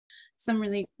some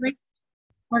really great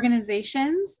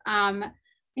organizations,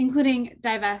 including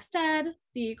Divest,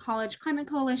 the College Climate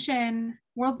Coalition,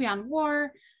 World Beyond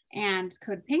War, and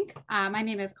CODEPINK. My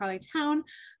name is Carly Town.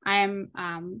 I am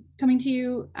coming to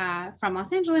you from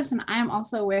Los Angeles, and I am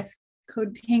also with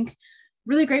CODEPINK.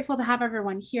 Really grateful to have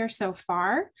everyone here so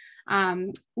far.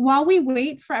 While we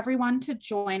wait for everyone to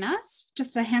join us,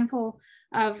 just a handful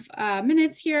of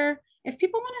minutes here, if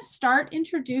people want to start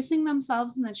introducing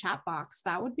themselves in the chat box,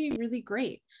 that would be really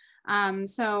great.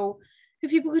 So if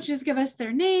people could just give us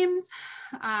their names,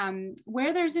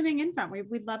 where they're zooming in from.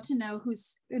 We'd love to know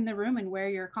who's in the room and where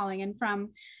you're calling in from.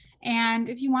 And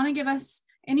if you want to give us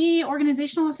any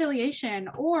organizational affiliation,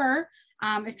 or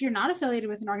if you're not affiliated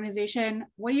with an organization,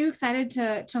 what are you excited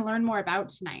to learn more about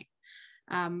tonight?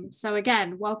 So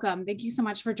again, welcome. Thank you so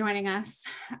much for joining us.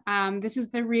 This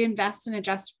is the Reinvest and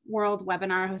Adjust World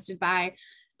webinar hosted by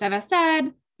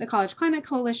Divest, the College Climate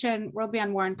Coalition, World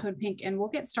Beyond War, and CODEPINK, and we'll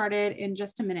get started in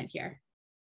just a minute here.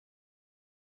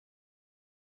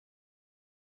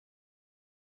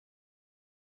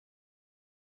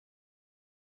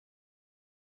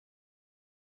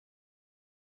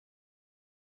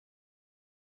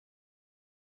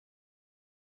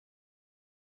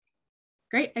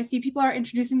 Great, I see people are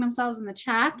introducing themselves in the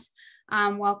chat.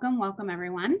 Welcome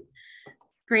everyone.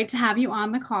 Great to have you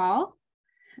on the call.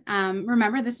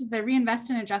 Remember, this is the Reinvest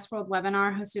and Adjust World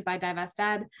webinar hosted by Divest,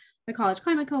 the College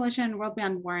Climate Coalition, World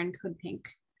Beyond War, and CODEPINK.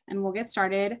 And we'll get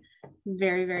started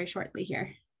very, very shortly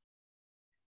here.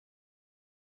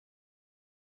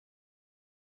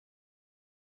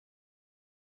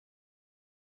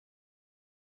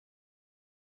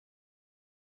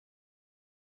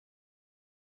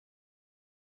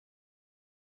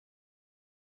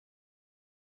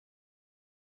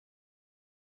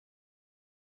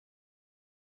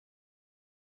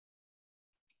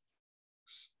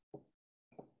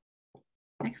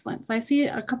 Excellent. So I see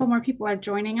a couple more people are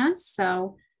joining us.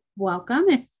 So welcome.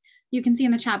 If you can see in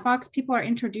the chat box, people are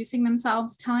introducing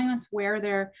themselves, telling us where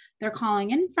they're calling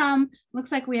in from.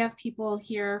 Looks like we have people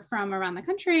here from around the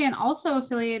country and also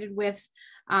affiliated with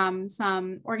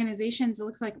some organizations. It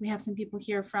looks like we have some people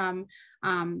here from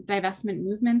divestment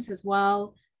movements as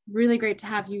well. Really great to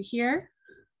have you here.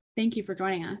 Thank you for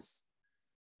joining us.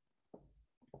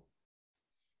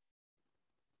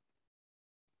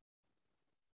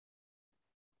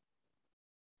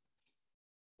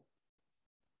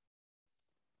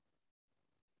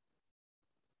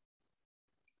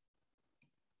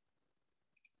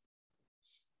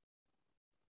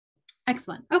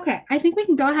 Excellent. Okay, I think we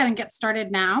can go ahead and get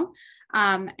started now.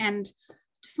 And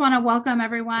just want to welcome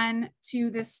everyone to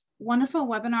this wonderful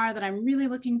webinar that I'm really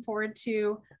looking forward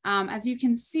to. As you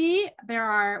can see,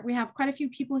 we have quite a few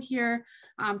people here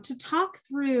to talk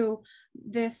through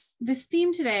this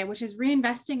theme today, which is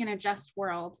reinvesting in a just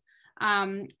world.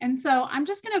 And so I'm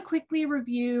just going to quickly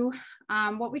review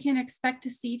what we can expect to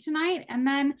see tonight, and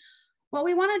then what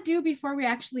we want to do before we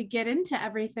actually get into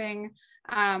everything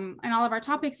and all of our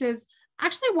topics is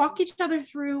actually walk each other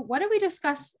through what did we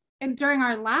discuss during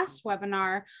our last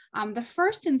webinar, the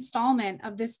first installment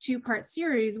of this two-part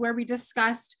series where we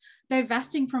discussed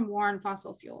divesting from war and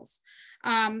fossil fuels.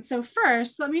 So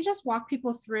first, let me just walk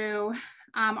people through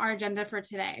our agenda for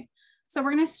today. So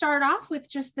we're going to start off with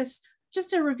just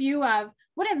a review of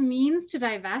what it means to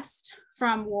divest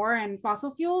from war and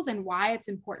fossil fuels and why it's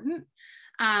important.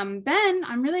 Then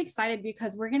I'm really excited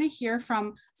because we're going to hear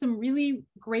from some really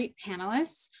great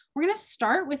panelists. We're going to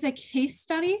start with a case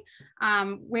study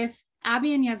with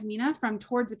Abby and Yasmina from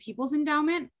Towards a People's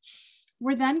Endowment.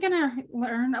 We're then going to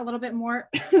learn a little bit more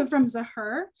from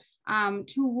Zahir,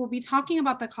 who will be talking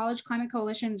about the College Climate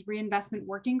Coalition's Reinvestment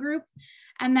Working Group.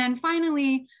 And then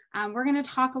finally, we're going to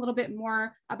talk a little bit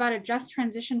more about a just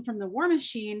transition from the war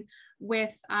machine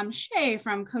with Shay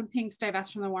from CODEPINK's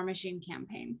Divest from the War Machine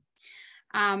campaign.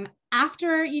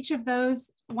 After each of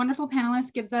those wonderful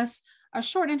panelists gives us a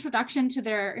short introduction to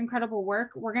their incredible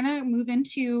work, we're going to move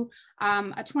into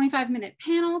a 25-minute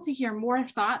panel to hear more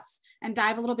thoughts and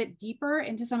dive a little bit deeper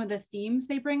into some of the themes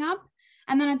they bring up.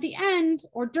 And then at the end,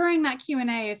 or during that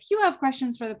Q&A, if you have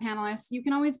questions for the panelists, you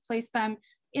can always place them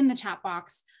in the chat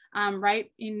box on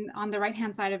the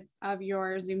right-hand side of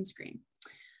your Zoom screen.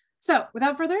 So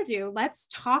without further ado, let's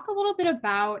talk a little bit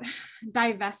about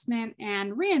divestment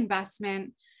and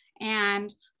reinvestment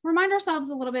and remind ourselves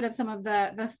a little bit of some of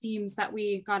the themes that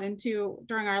we got into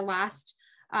during our last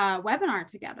webinar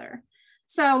together.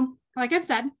 So like I've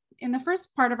said, in the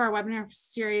first part of our webinar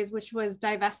series, which was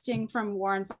divesting from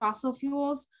war and fossil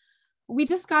fuels, we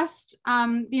discussed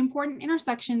the important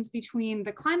intersections between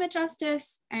the climate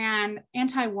justice and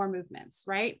anti-war movements,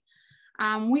 right?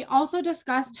 We also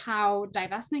discussed how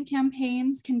divestment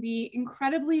campaigns can be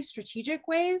incredibly strategic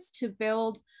ways to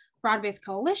build broad-based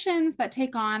coalitions that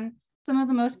take on some of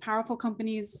the most powerful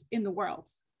companies in the world.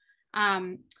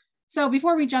 So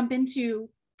before we jump into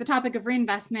the topic of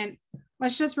reinvestment,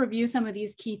 let's just review some of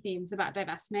these key themes about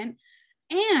divestment.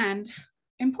 And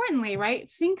importantly, right,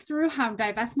 think through how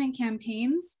divestment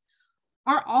campaigns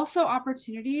are also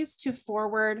opportunities to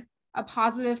forward a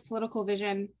positive political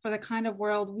vision for the kind of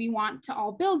world we want to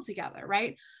all build together,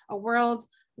 right? A world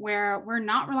where we're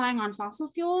not relying on fossil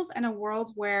fuels and a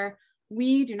world where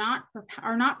we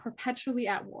are not perpetually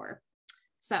at war.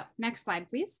 So next slide,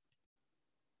 please.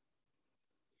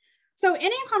 So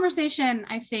any conversation,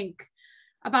 I think,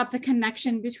 about the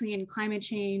connection between climate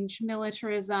change,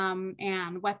 militarism,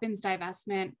 and weapons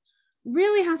divestment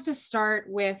really has to start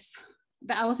with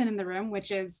the elephant in the room, which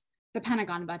is the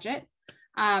Pentagon budget.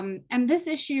 And this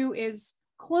issue is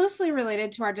closely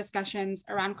related to our discussions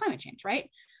around climate change, right?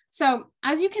 So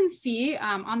as you can see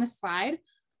on the slide,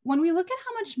 when we look at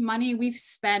how much money we've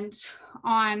spent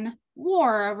on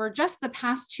war over just the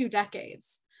past 2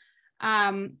 decades,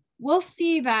 we'll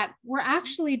see that we're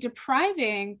actually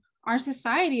depriving our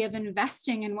society of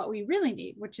investing in what we really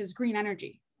need, which is green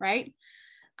energy, right?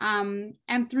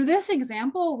 And through this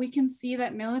example, we can see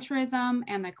that militarism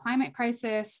and the climate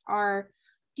crisis are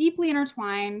deeply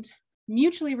intertwined,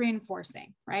 mutually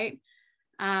reinforcing, right?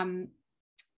 And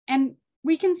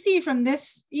we can see from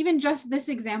this, even just this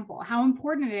example, how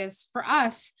important it is for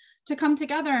us to come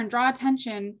together and draw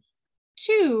attention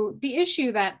to the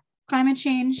issue that climate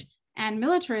change and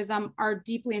militarism are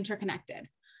deeply interconnected.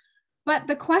 But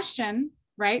the question,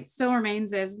 right, still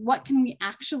remains is, what can we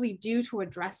actually do to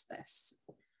address this?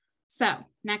 So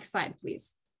next slide,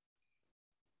 please.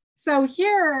 So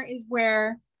here is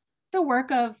where the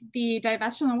work of the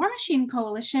Divest from the War Machine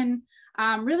Coalition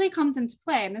really comes into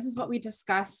play. And this is what we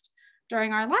discussed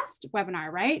during our last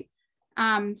webinar, right?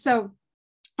 So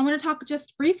I want to talk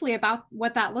just briefly about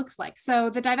what that looks like. So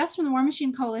the Divest from the War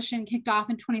Machine Coalition kicked off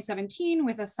in 2017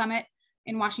 with a summit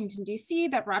in Washington, D.C.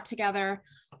 that brought together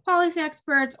policy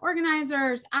experts,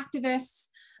 organizers, activists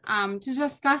to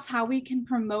discuss how we can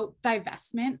promote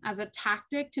divestment as a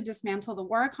tactic to dismantle the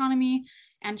war economy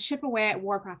and chip away at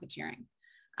war profiteering.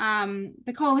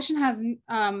 The coalition has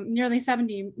nearly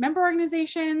 70 member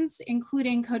organizations,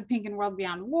 including CODEPINK and World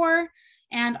Beyond War.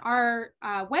 And our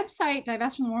website,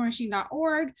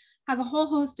 divestfromthewarmachine.org, has a whole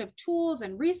host of tools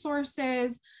and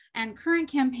resources and current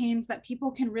campaigns that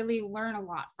people can really learn a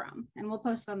lot from. And we'll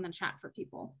post them in the chat for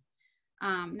people.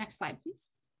 Next slide, please.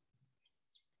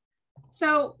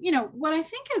 So, what I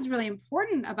think is really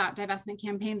important about divestment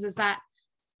campaigns is that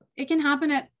it can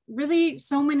happen at really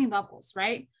so many levels,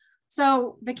 right?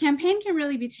 So the campaign can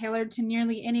really be tailored to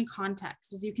nearly any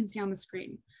context, as you can see on the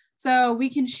screen. So we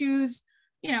can choose,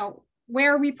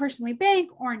 where we personally bank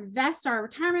or invest our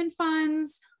retirement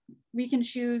funds. We can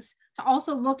choose to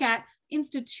also look at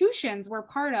institutions we're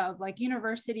part of, like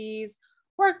universities,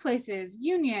 workplaces,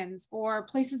 unions, or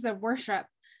places of worship,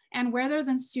 and where those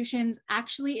institutions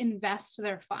actually invest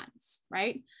their funds,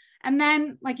 right? And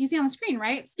then, like you see on the screen,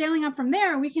 right, scaling up from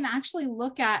there, we can actually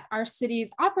look at our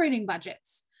city's operating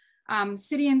budgets,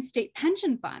 city and state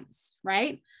pension funds,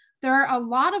 right? There are a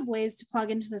lot of ways to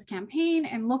plug into this campaign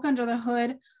and look under the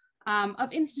hood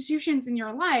of institutions in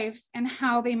your life and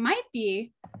how they might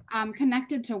be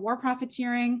connected to war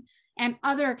profiteering and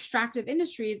other extractive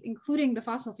industries, including the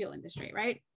fossil fuel industry,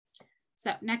 right?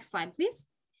 So next slide, please.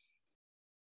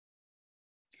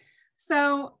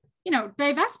 So,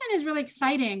 divestment is really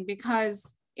exciting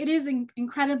because it is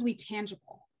incredibly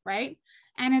tangible, right?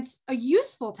 And it's a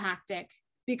useful tactic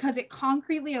because it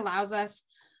concretely allows us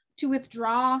to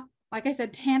withdraw, like I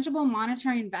said, tangible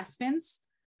monetary investments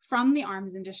from the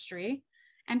arms industry,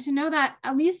 and to know that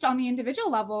at least on the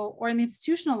individual level or in the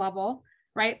institutional level,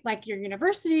 right, like your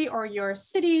university or your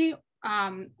city,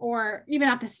 or even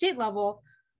at the state level,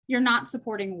 you're not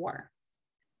supporting war.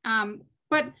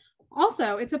 But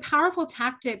also, it's a powerful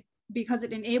tactic because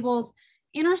it enables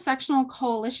intersectional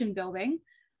coalition building.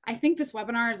 I think this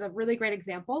webinar is a really great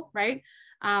example, right?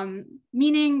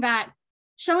 Meaning that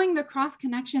showing the cross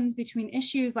connections between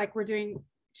issues like we're doing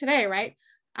today, right?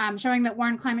 Showing that war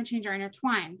and climate change are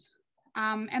intertwined.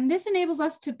 And this enables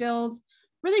us to build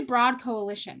really broad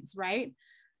coalitions, right?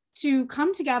 To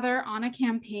come together on a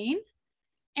campaign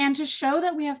and to show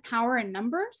that we have power in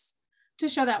numbers, to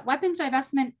show that weapons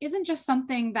divestment isn't just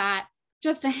something that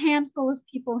just a handful of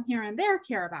people here and there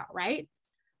care about, right?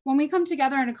 When we come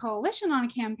together in a coalition on a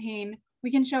campaign,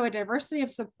 we can show a diversity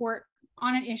of support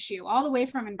on an issue, all the way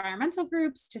from environmental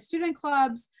groups to student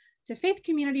clubs, to faith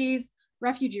communities,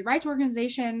 refugee rights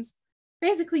organizations,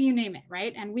 basically you name it,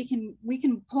 right? And we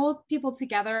can pull people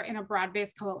together in a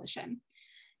broad-based coalition.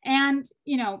 And,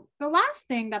 you know, the last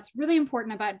thing that's really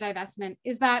important about divestment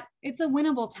is that it's a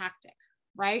winnable tactic,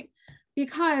 right?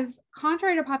 Because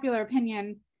contrary to popular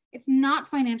opinion, it's not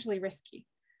financially risky.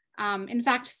 In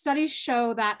fact, studies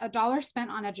show that a dollar spent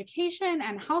on education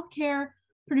and healthcare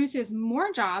produces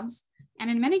more jobs, and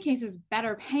in many cases,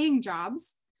 better paying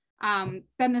jobs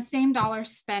than the same dollar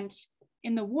spent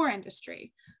in the war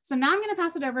industry. So now I'm going to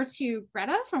pass it over to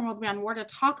Greta from World Beyond War to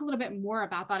talk a little bit more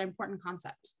about that important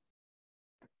concept.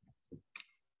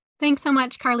 Thanks so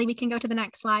much, Carly. We can go to the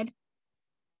next slide.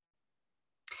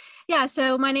 Yeah,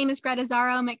 so my name is Greta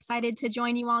Zaro. I'm excited to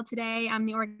join you all today. I'm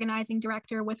the organizing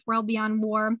director with World Beyond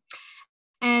War.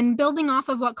 And building off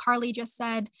of what Carly just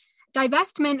said,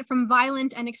 divestment from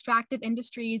violent and extractive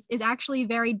industries is actually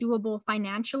very doable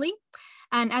financially.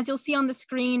 And as you'll see on the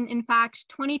screen, in fact,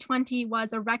 2020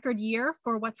 was a record year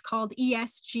for what's called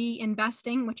ESG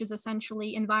investing, which is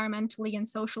essentially environmentally and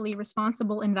socially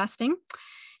responsible investing.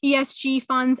 ESG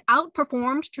funds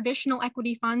outperformed traditional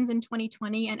equity funds in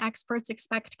 2020, and experts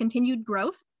expect continued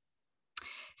growth.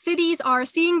 Cities are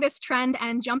seeing this trend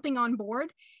and jumping on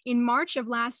board. In March of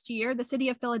last year, the city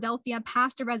of Philadelphia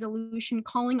passed a resolution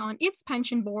calling on its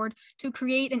pension board to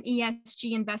create an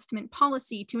ESG investment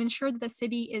policy to ensure that the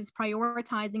city is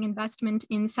prioritizing investment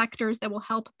in sectors that will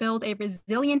help build a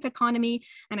resilient economy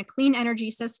and a clean energy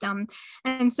system.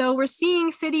 And so we're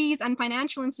seeing cities and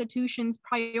financial institutions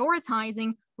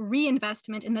prioritizing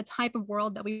reinvestment in the type of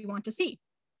world that we want to see.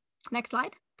 Next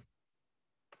slide.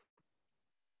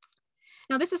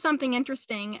 Now, this is something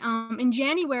interesting. In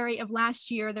January of last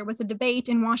year, there was a debate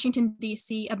in Washington,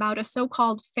 D.C. about a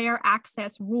so-called fair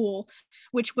access rule,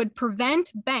 which would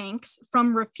prevent banks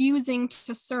from refusing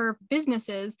to serve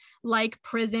businesses like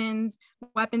prisons,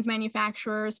 weapons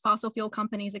manufacturers, fossil fuel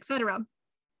companies, et cetera.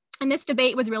 And this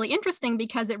debate was really interesting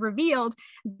because it revealed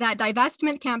that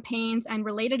divestment campaigns and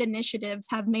related initiatives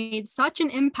have made such an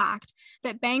impact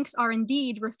that banks are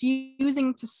indeed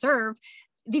refusing to serve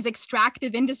these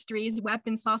extractive industries,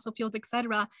 weapons, fossil fuels, et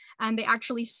cetera, and they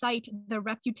actually cite the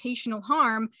reputational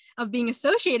harm of being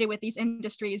associated with these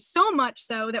industries, so much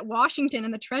so that Washington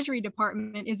and the Treasury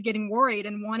Department is getting worried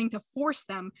and wanting to force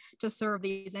them to serve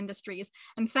these industries.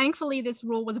 And thankfully, this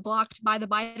rule was blocked by the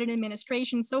Biden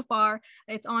administration. So far,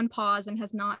 it's on pause and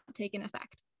has not taken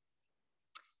effect.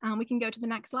 We can go to the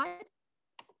next slide.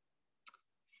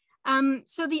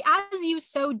 So the As You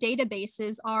Sow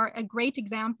databases are a great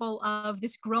example of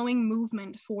this growing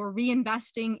movement for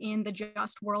reinvesting in the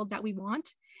just world that we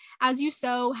want. As You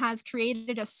Sow has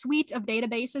created a suite of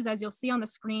databases, as you'll see on the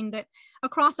screen, that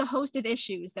across a host of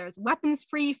issues. There's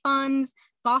weapons-free funds,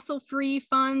 fossil-free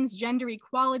funds, gender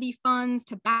equality funds,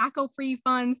 tobacco-free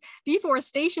funds,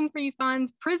 deforestation-free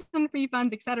funds, prison-free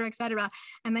funds, et cetera, et cetera.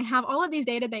 And they have all of these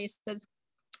databases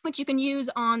which you can use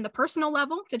on the personal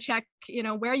level to check,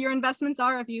 where your investments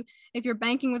are if you're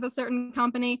banking with a certain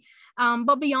company.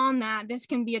 But beyond that, this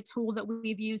can be a tool that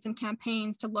we've used in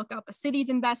campaigns to look up a city's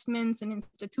investments and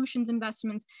institutions'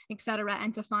 investments, et cetera,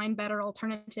 and to find better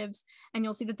alternatives. And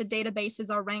you'll see that the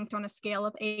databases are ranked on a scale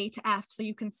of A to F. So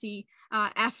you can see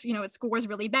F, it scores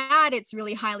really bad. It's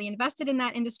really highly invested in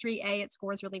that industry. A, it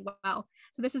scores really well.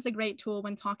 So this is a great tool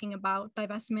when talking about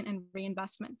divestment and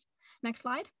reinvestment. Next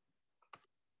slide.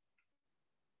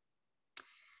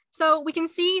 So we can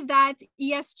see that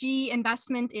ESG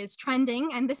investment is trending,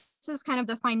 and this is kind of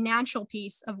the financial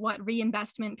piece of what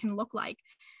reinvestment can look like.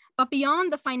 But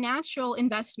beyond the financial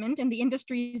investment in the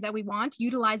industries that we want,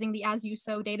 utilizing the As You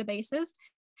Sow databases,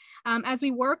 as we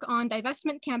work on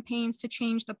divestment campaigns to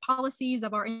change the policies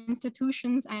of our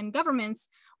institutions and governments,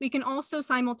 we can also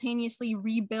simultaneously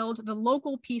rebuild the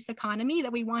local peace economy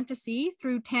that we want to see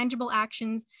through tangible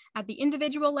actions at the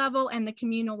individual level and the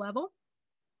communal level.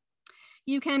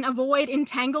 You can avoid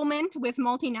entanglement with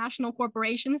multinational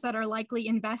corporations that are likely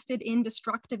invested in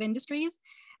destructive industries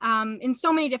in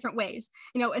so many different ways.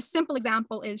 A simple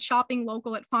example is shopping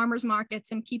local at farmers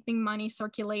markets and keeping money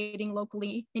circulating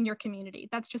locally in your community.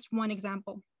 That's just one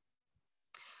example.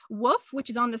 WOOF,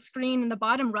 which is on the screen in the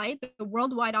bottom right, the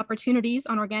Worldwide Opportunities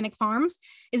on Organic Farms,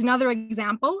 is another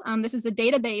example. This is a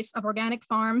database of organic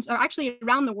farms, or actually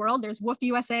around the world. There's WOOF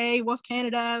USA, WOOF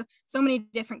Canada, so many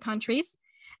different countries.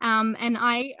 And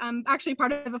I am actually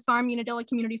part of a farm, Unadilla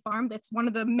Community Farm, that's one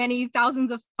of the many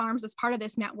thousands of farms that's part of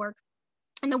this network.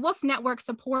 And the WOOF network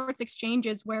supports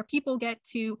exchanges where people get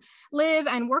to live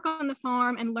and work on the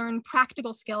farm and learn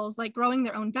practical skills like growing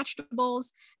their own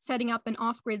vegetables, setting up an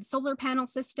off-grid solar panel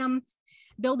system,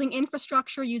 building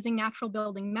infrastructure using natural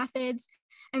building methods,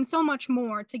 and so much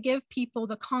more to give people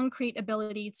the concrete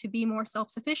ability to be more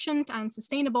self-sufficient and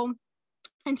sustainable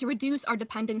and to reduce our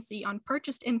dependency on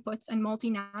purchased inputs and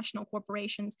multinational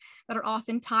corporations that are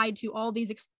often tied to all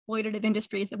these exploitative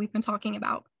industries that we've been talking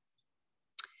about.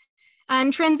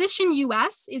 And Transition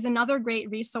US is another great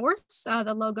resource.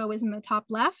 The logo is in the top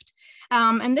left.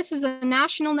 And this is a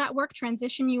national network,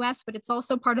 Transition US, but it's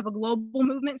also part of a global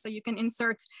movement. So you can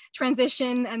insert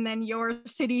transition and then your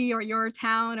city or your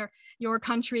town or your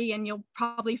country, and you'll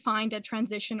probably find a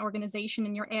transition organization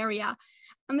in your area.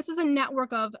 And this is a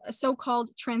network of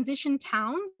so-called transition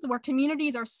towns where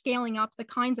communities are scaling up the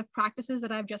kinds of practices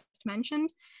that I've just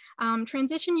mentioned.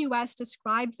 Transition US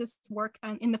describes this work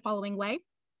in the following way.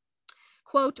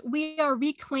 Quote, we are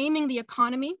reclaiming the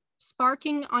economy,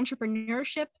 sparking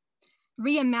entrepreneurship,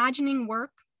 reimagining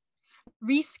work,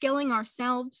 reskilling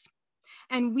ourselves,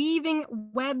 and weaving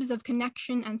webs of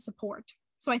connection and support.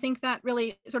 So I think that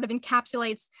really sort of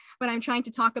encapsulates what I'm trying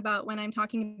to talk about when I'm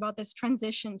talking about this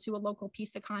transition to a local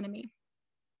peace economy.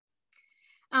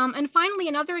 And finally,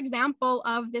 another example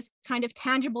of this kind of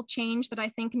tangible change that I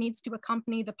think needs to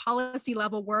accompany the policy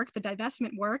level work, the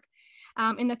divestment work.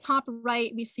 In the top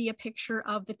right, we see a picture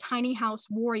of the Tiny House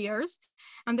Warriors.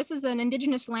 And this is an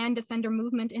Indigenous land defender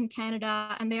movement in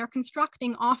Canada, and they are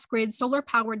constructing off-grid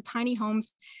solar-powered tiny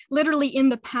homes literally in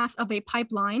the path of a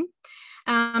pipeline.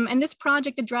 And this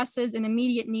project addresses an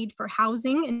immediate need for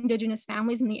housing Indigenous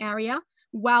families in the area,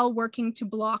 while working to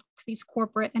block these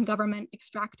corporate and government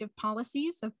extractive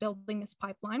policies of building this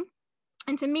pipeline.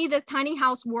 And to me, this Tiny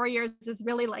House Warriors is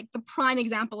really like the prime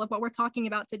example of what we're talking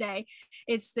about today.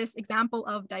 It's this example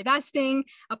of divesting,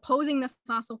 opposing the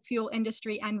fossil fuel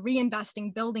industry, and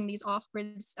reinvesting, building these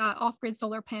off-grid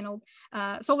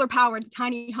solar-powered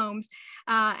tiny homes.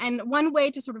 And one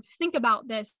way to sort of think about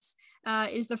this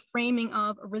is the framing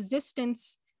of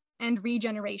resistance and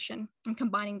regeneration, and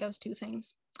combining those two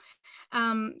things.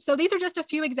 So these are just a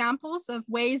few examples of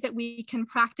ways that we can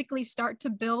practically start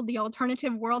to build the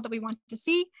alternative world that we want to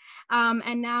see.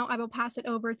 And now I will pass it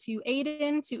over to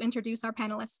Aiden to introduce our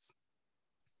panelists.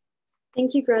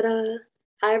 Thank you, Greta.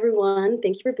 Hi, everyone.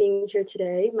 Thank you for being here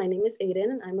today. My name is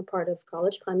Aiden, and I'm a part of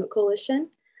College Climate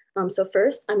Coalition. So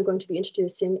first, I'm going to be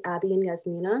introducing Abby and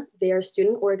Yasmina. They are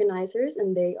student organizers,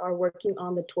 and they are working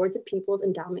on the Towards a People's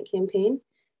Endowment campaign.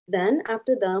 Then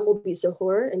after them will be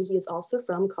Zahor, and he is also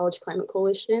from College Climate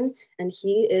Coalition, and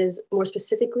he is more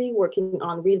specifically working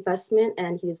on reinvestment,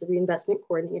 and he is the reinvestment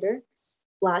coordinator.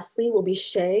 Lastly will be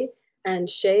Shay, and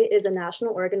Shay is a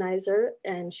national organizer,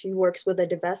 and she works with the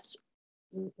Divest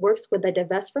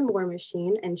from War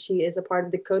Machine, and she is a part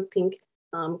of the CODEPINK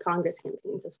Congress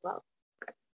campaigns as well.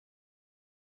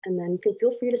 And then you can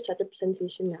feel free to start the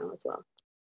presentation now as well.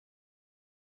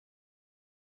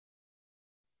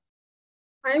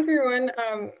 Hi, everyone.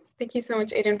 Thank you so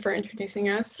much, Aiden, for introducing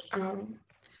us,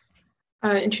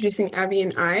 introducing Abby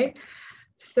and I.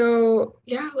 So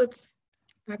yeah,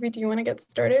 Abby, do you want to get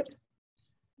started?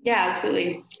 Yeah,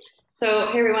 absolutely. So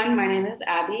hey, everyone, my name is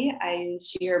Abby. I use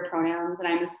she, her pronouns, and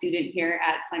I'm a student here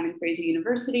at Simon Fraser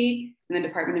University in the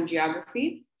Department of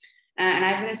Geography. And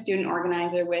I've been a student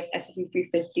organizer with SFU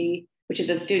 350, which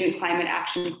is a student climate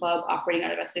action club operating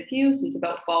out of SFU since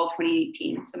about fall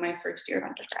 2018. So my first year of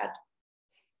undergrad.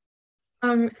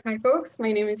 Hi folks,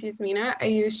 my name is Yasmina. I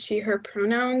use she, her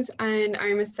pronouns, and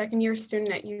I'm a second-year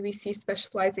student at UBC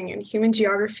specializing in human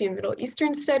geography and Middle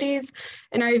Eastern studies.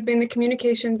 And I've been the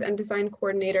communications and design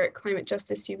coordinator at Climate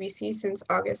Justice UBC since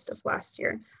August of last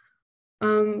year.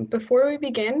 Before we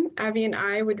begin, Abby and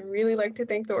I would really like to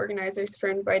thank the organizers for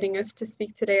inviting us to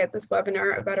speak today at this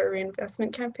webinar about our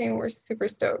reinvestment campaign. We're super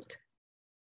stoked.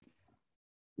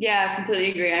 Yeah, I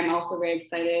completely agree. I'm also very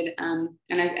excited. And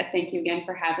I thank you again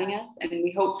for having us. And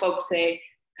we hope folks today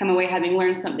come away having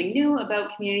learned something new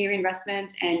about community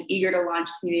reinvestment and eager to launch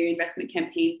community reinvestment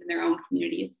campaigns in their own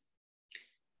communities.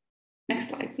 Next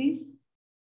slide, please.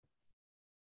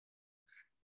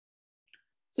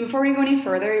 So before we go any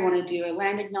further, we want to do a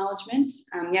land acknowledgement.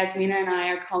 Yasmina and I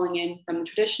are calling in from the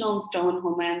traditional and stolen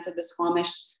homelands of the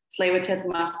Squamish, Tsleil-Waututh,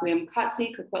 Musqueam,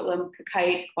 Katsi, Coquitlam,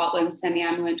 Kakite, Kwantlen,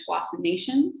 Semiahmoo, and Tsawwassen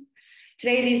nations.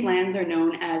 Today, these lands are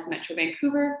known as Metro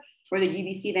Vancouver, where the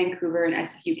UBC Vancouver and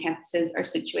SFU campuses are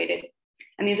situated.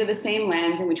 And these are the same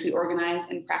lands in which we organize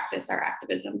and practice our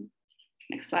activism.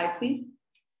 Next slide, please.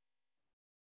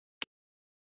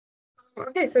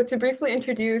 Okay, so to briefly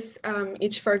introduce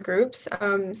each of our groups,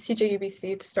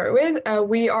 CJUBC to start with,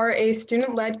 we are a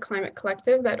student-led climate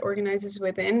collective that organizes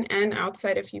within and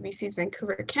outside of UBC's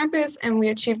Vancouver campus, and we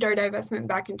achieved our divestment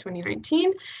back in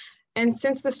 2019. And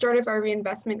since the start of our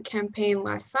reinvestment campaign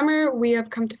last summer, we have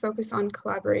come to focus on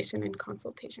collaboration and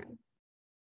consultation.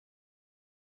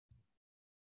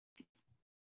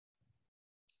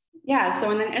 Yeah, so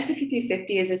and then SFU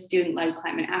 350 is a student-led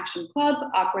climate action club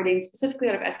operating specifically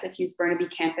out of SFU's Burnaby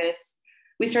campus.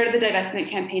 We started the divestment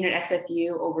campaign at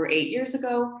SFU over 8 years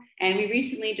ago, and we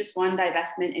recently just won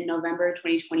divestment in November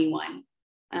 2021.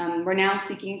 We're now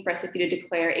seeking for SFU to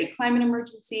declare a climate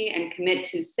emergency and commit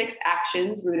to 6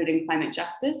 actions rooted in climate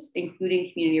justice,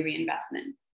 including community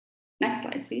reinvestment. Next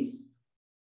slide, please.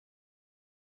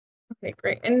 Okay,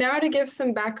 great. And now to give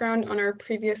some background on our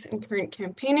previous and current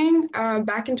campaigning.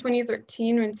 Back in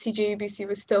 2013, when CJUBC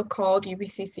was still called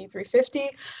UBCC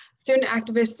 350, student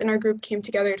activists in our group came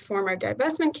together to form our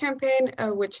divestment campaign,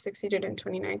 which succeeded in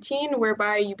 2019,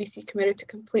 whereby UBC committed to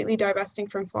completely divesting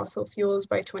from fossil fuels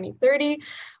by 2030.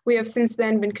 We have since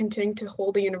then been continuing to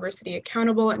hold the university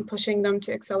accountable and pushing them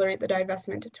to accelerate the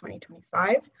divestment to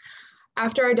 2025.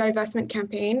 After our divestment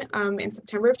campaign in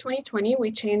September of 2020,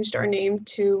 we changed our name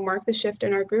to mark the shift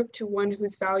in our group to one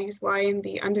whose values lie in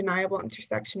the undeniable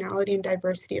intersectionality and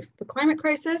diversity of the climate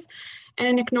crisis, and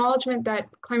an acknowledgement that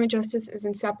climate justice is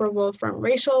inseparable from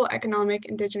racial, economic,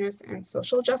 indigenous, and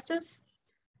social justice.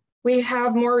 We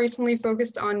have more recently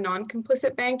focused on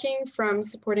non-complicit banking, from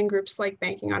supporting groups like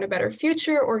Banking on a Better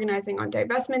Future, organizing on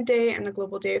Divestment Day and the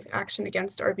Global Day of Action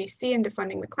Against RBC and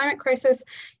defunding the climate crisis.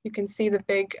 You can see the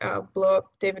big blow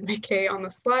up David McKay on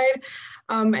the slide,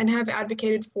 and have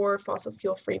advocated for fossil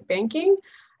fuel-free banking.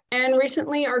 And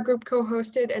recently, our group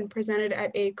co-hosted and presented at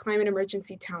a climate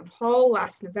emergency town hall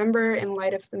last November in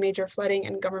light of the major flooding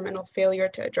and governmental failure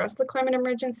to address the climate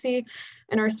emergency.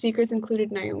 And our speakers included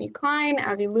Naomi Klein,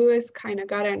 Avi Lewis, Kai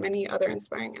Nagata, and many other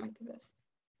inspiring activists.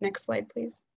 Next slide,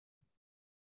 please.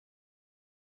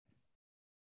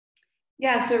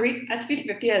 Yeah, so SFU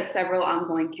 50 has several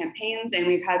ongoing campaigns, and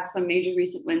we've had some major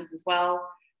recent wins as well.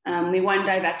 We won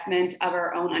divestment of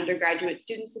our own undergraduate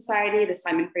student society, the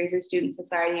Simon Fraser Student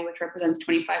Society, which represents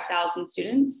 25,000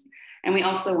 students. And we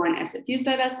also won SFU's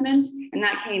divestment, and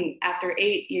that came after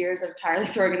 8 years of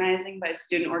tireless organizing by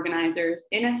student organizers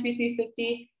in SFU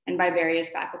 350 and by various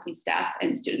faculty, staff,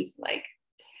 and students alike.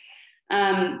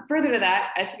 Further to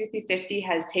that, SFU 350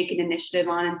 has taken initiative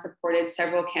on and supported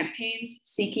several campaigns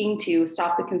seeking to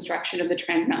stop the construction of the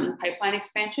Trans Mountain Pipeline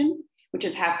expansion, which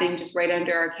is happening just right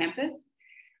under our campus.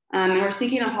 And we're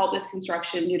seeking to halt this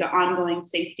construction due to ongoing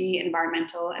safety,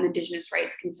 environmental, and Indigenous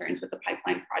rights concerns with the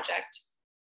pipeline project.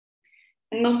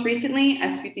 And most recently,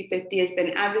 SFU 350 has been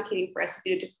advocating for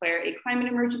SFU to declare a climate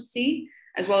emergency,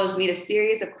 as well as meet a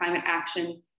series of climate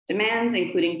action demands,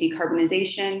 including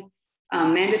decarbonization,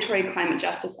 mandatory climate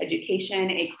justice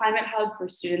education, a climate hub for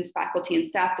students, faculty, and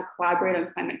staff to collaborate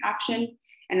on climate action,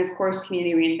 and of course,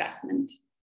 community reinvestment.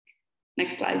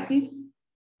 Next slide, please.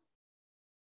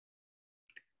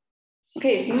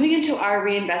 Okay, so moving into our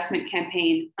reinvestment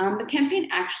campaign. The campaign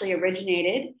actually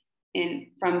originated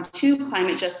from 2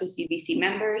 climate justice UBC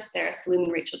members, Sarah Saloom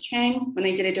and Rachel Chang, when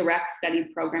they did a direct study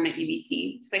program at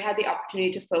UBC. So they had the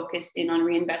opportunity to focus in on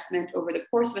reinvestment over the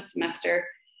course of a semester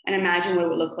and imagine what it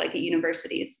would look like at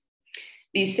universities.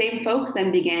 These same folks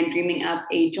then began dreaming up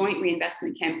a joint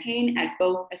reinvestment campaign at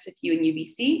both SFU and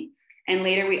UBC. And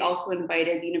later we also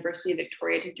invited the University of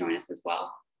Victoria to join us as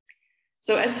well.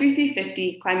 So SFU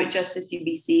 350, Climate Justice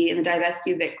UBC, and the Divest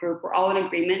UVic group were all in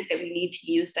agreement that we need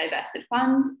to use divested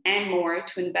funds and more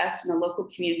to invest in the local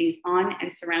communities on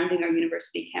and surrounding our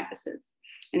university campuses.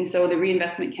 And so the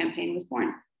reinvestment campaign was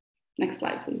born. Next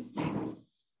slide, please.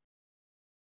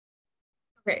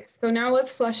 Okay, so now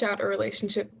let's flesh out a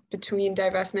relationship between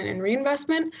divestment and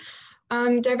reinvestment.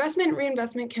 Divestment and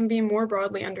reinvestment can be more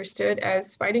broadly understood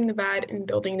as fighting the bad and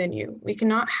building the new. We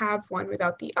cannot have one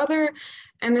without the other,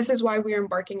 and this is why we are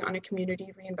embarking on a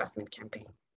community reinvestment campaign.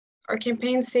 Our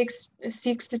campaign seeks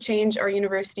to change our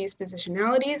university's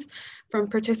positionalities from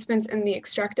participants in the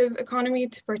extractive economy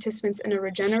to participants in a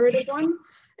regenerative one,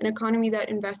 an economy that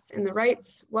invests in the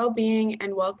rights, well-being,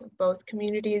 and wealth of both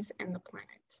communities and the planet.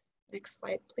 Next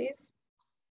slide, please.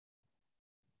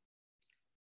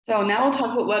 So now we'll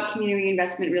talk about what community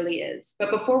reinvestment really is.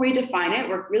 But before we define it,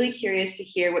 we're really curious to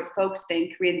hear what folks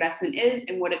think reinvestment is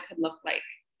and what it could look like.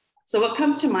 So what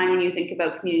comes to mind when you think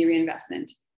about community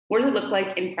reinvestment? What does it look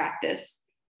like in practice?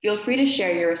 Feel free to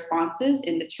share your responses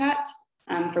in the chat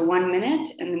for 1 minute,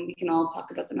 and then we can all talk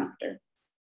about them after.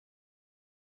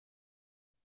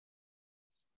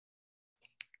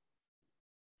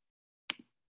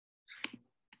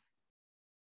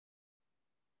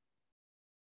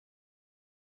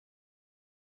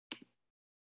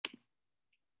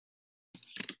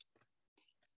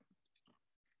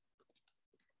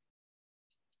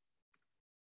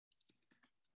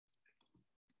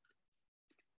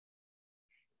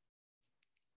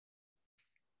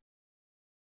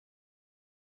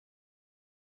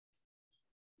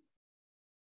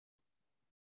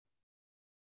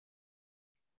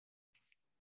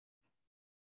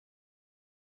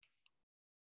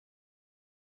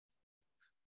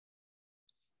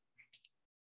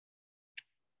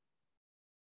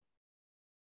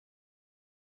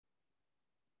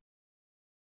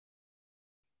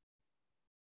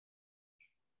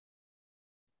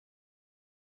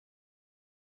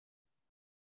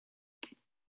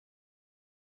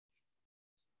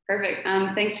 Perfect.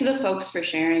 Thanks to the folks for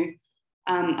sharing.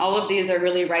 All of these are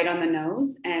really right on the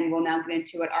nose, and we'll now get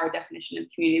into what our definition of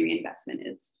community reinvestment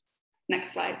is.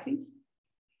 Next slide, please.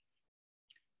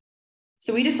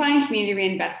 So we define community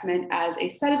reinvestment as a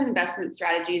set of investment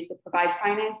strategies that provide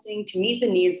financing to meet the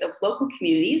needs of local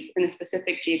communities in a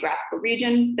specific geographical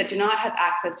region that do not have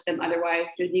access to them otherwise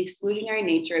due to the exclusionary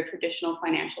nature of traditional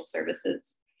financial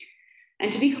services.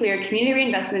 And to be clear, community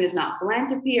reinvestment is not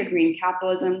philanthropy or green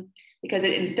capitalism, because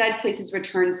it instead places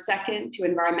returns second to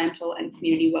environmental and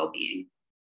community well-being.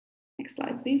 Next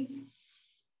slide, please.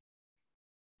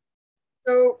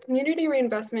 So community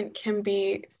reinvestment can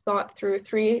be thought through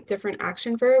 3 different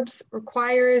action verbs: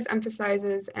 requires,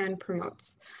 emphasizes, and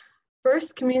promotes.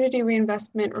 First, community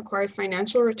reinvestment requires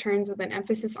financial returns with an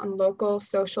emphasis on local,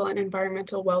 social, and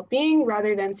environmental well-being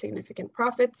rather than significant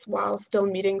profits while still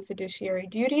meeting fiduciary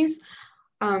duties.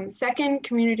 Second,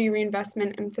 community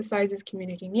reinvestment emphasizes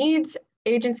community needs,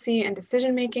 agency, and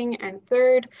decision-making. And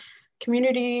third,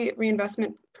 community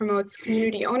reinvestment promotes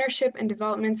community ownership and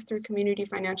developments through community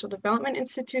financial development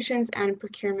institutions and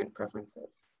procurement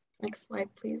preferences. Next slide,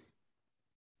 please.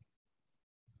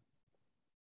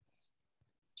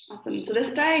 Awesome. So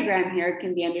this diagram here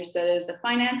can be understood as the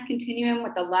finance continuum,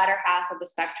 with the latter half of the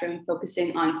spectrum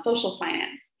focusing on social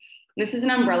finance. This is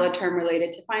an umbrella term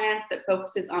related to finance that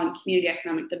focuses on community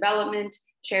economic development,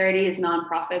 charities,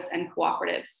 nonprofits, and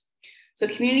cooperatives. So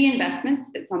community investment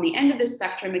sits on the end of this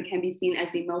spectrum and can be seen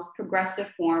as the most progressive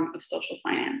form of social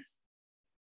finance.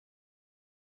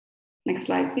 Next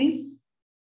slide, please.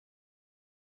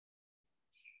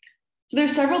 So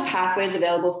there's several pathways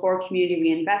available for community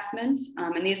reinvestment,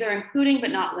 and these are including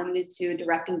but not limited to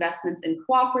direct investments in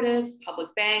cooperatives,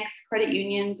 public banks, credit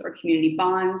unions, or community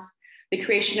bonds, the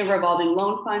creation of revolving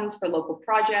loan funds for local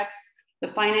projects, the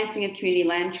financing of community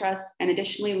land trusts, and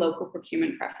additionally local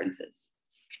procurement preferences.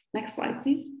 Next slide,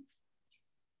 please.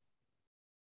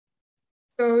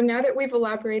 So now that we've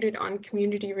elaborated on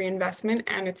community reinvestment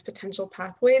and its potential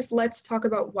pathways, let's talk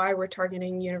about why we're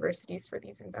targeting universities for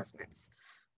these investments.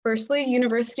 Firstly,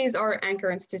 universities are anchor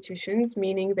institutions,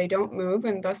 meaning they don't move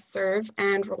and thus serve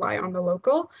and rely on the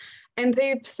local, and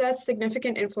they possess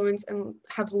significant influence and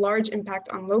have large impact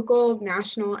on local,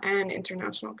 national, and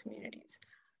international communities.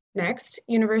 Next,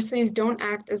 universities don't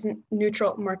act as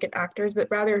neutral market actors,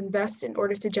 but rather invest in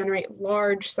order to generate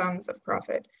large sums of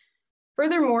profit.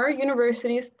 Furthermore,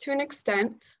 universities, to an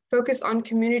extent, focus on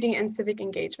community and civic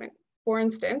engagement. For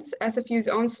instance, SFU's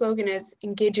own slogan is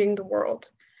 "Engaging the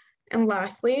World." And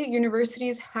lastly,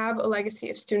 universities have a legacy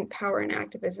of student power and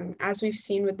activism. As we've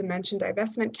seen with the mentioned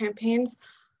divestment campaigns,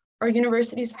 our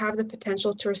universities have the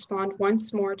potential to respond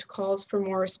once more to calls for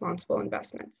more responsible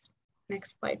investments.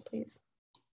 Next slide, please.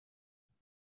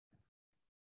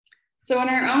 So in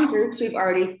our own groups, we've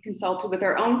already consulted with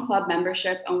our own club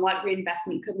membership on what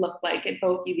reinvestment could look like at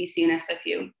both UBC and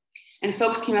SFU. And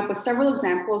folks came up with several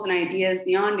examples and ideas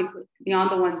beyond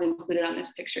the ones included on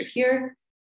this picture here.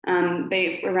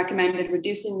 They recommended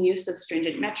reducing the use of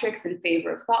stringent metrics in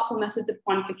favor of thoughtful methods of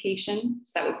quantification,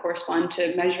 so that would correspond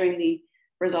to measuring the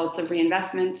results of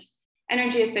reinvestment,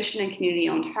 energy efficient and community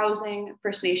owned housing,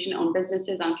 First Nation owned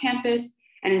businesses on campus,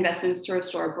 and investments to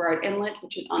restore Burrard Inlet,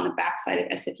 which is on the backside of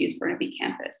SFU's Burnaby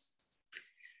campus.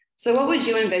 So what would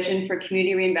you envision for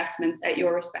community reinvestments at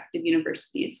your respective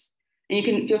universities? And you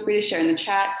can feel free to share in the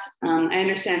chat. I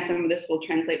understand some of this will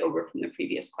translate over from the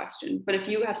previous question, but if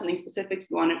you have something specific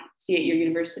you want to see at your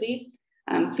university,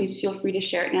 please feel free to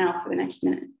share it now for the next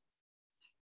minute.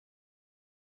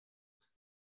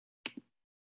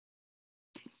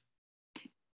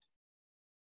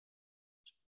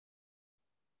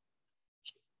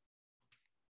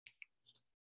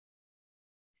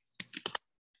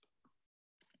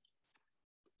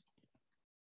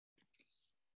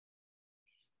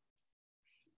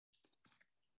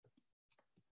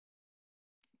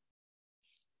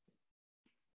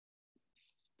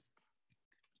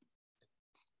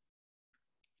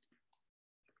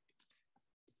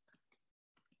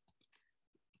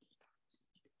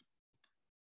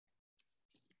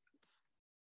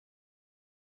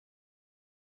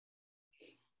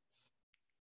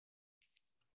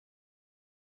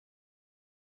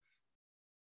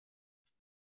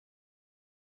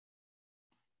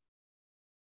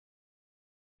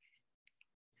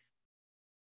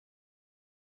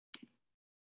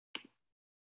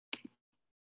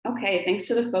 Okay, thanks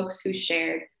to the folks who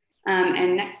shared.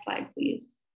 And next slide,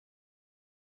 please.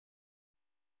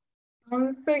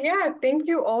 So yeah, thank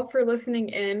you all for listening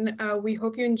in. We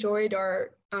hope you enjoyed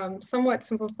our somewhat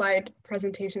simplified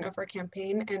presentation of our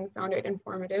campaign and found it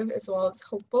informative as well as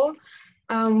hopeful.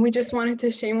 We just wanted to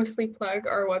shamelessly plug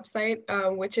our website,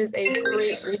 which is a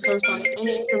great resource on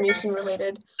any information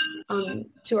related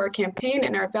to our campaign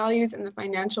and our values and the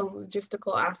financial and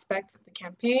logistical aspects of the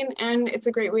campaign. And it's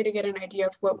a great way to get an idea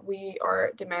of what we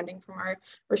are demanding from our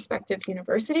respective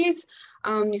universities.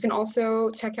 You can also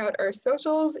check out our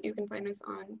socials. You can find us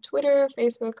on Twitter,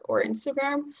 Facebook, or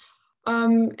Instagram.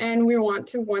 And we want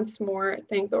to once more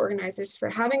thank the organizers for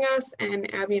having us,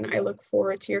 and Abby and I look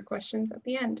forward to your questions at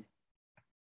the end.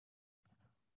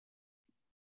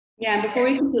 Yeah, and before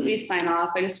we completely sign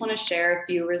off, I just want to share a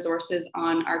few resources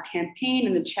on our campaign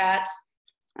in the chat.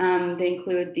 They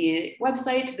include the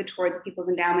website, the Towards People's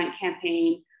Endowment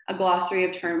campaign, a glossary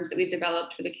of terms that we've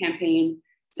developed for the campaign,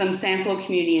 some sample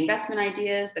community investment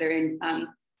ideas that are in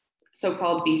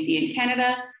so-called BC and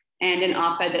Canada, and an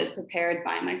op-ed that was prepared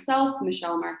by myself,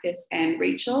 Michelle, Marcus, and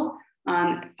Rachel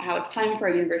on how it's time for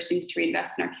our universities to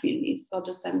reinvest in our communities. So I'll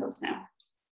just send those now.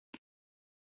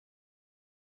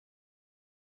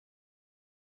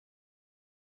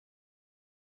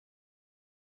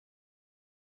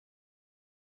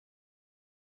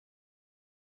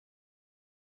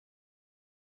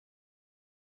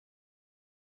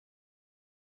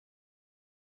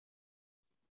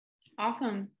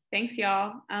 Awesome. Thanks,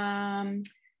 y'all.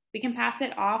 We can pass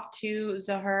it off to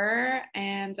Zahur.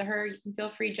 And Zahur, you can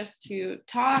feel free just to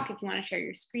talk. If you want to share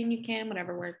your screen, you can,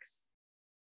 whatever works.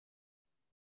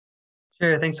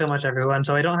 Sure, thanks so much, everyone.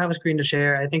 So I don't have a screen to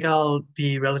share. I think I'll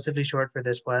be relatively short for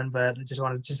this one, but I just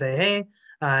wanted to say, hey,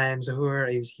 I'm Zahur.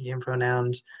 I use he, him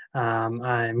pronouns.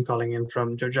 I'm calling in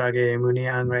from Tiohtià:ke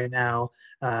Muniang right now.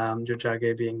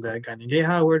 Tiohtià:ke being the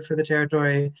Kanien'kehá:ka word for the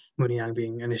territory, Muniang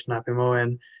being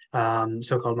Anishinaabemowin,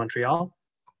 so-called Montreal.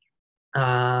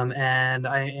 And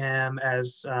I am,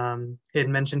 as it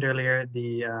mentioned earlier,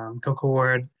 the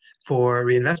co-award for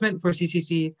reinvestment for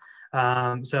CCC.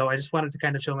 So I just wanted to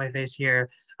kind of show my face here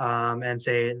and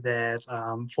say that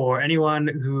for anyone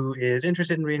who is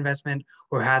interested in reinvestment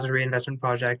or has a reinvestment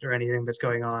project or anything that's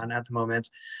going on at the moment,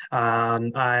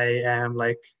 I am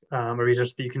like a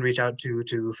resource that you can reach out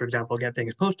to, for example, get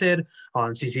things posted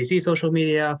on CCC social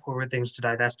media, forward things to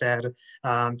Divest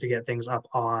to get things up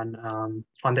on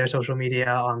their social media,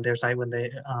 on their site when they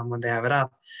have it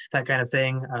up, that kind of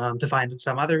thing, to find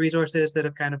some other resources that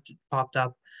have kind of popped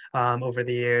up over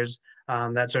the years,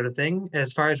 that sort of thing.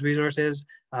 As far as resources,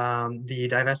 the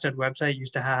Divested website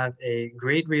used to have a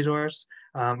great resource,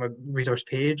 a resource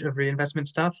page of reinvestment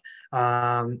stuff.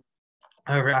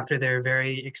 However, after their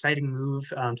very exciting move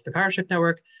to the PowerShift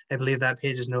network, I believe that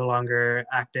page is no longer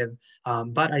active,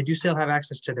 but I do still have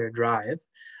access to their drive,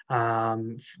 or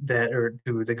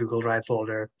to the Google Drive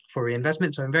folder for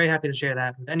reinvestment. So I'm very happy to share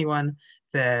that with anyone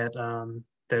that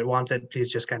that wants it.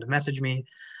 Please just kind of message me.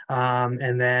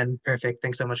 And then, perfect,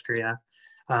 thanks so much, Karina.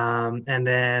 And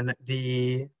then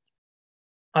the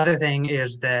other thing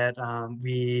is that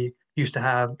we used to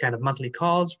have kind of monthly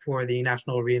calls for the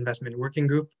National Reinvestment Working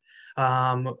Group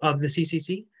of the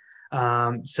CCC.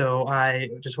 So I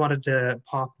just wanted to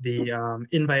pop the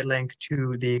invite link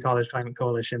to the College Climate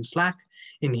Coalition Slack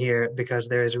in here, because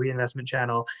there is a reinvestment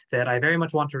channel that I very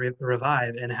much want to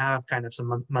revive and have kind of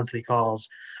some monthly calls.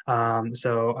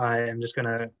 So I am just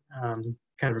gonna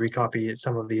kind of recopy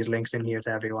some of these links in here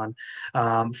to everyone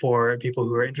for people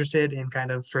who are interested in kind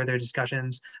of further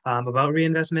discussions about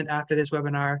reinvestment after this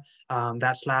webinar.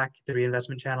 That Slack, the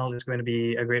reinvestment channel, is going to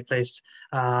be a great place,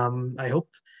 I hope.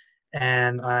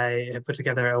 And I have put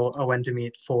together a when to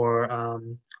meet for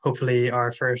hopefully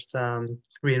our first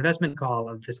reinvestment call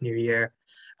of this new year,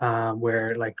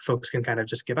 where like folks can kind of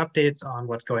just give updates on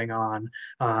what's going on,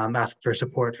 ask for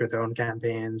support for their own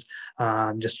campaigns,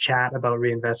 just chat about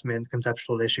reinvestment,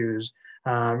 conceptual issues,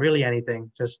 really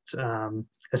anything, just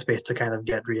a space to kind of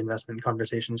get reinvestment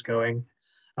conversations going.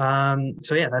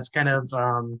 So yeah, that's kind of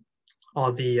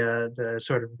all the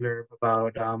sort of blurb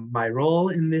about my role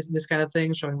in this kind of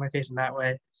thing, showing my face in that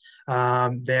way.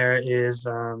 There is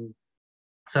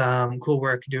some cool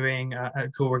work being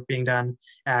done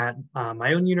at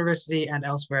my own university and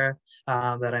elsewhere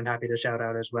that I'm happy to shout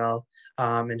out as well.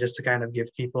 And just to kind of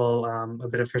give people a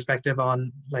bit of perspective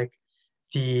on like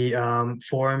the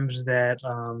forms that,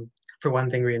 for one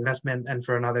thing, reinvestment, and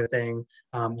for another thing,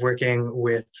 working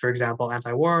with, for example,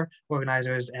 anti-war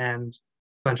organizers and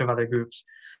bunch of other groups.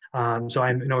 So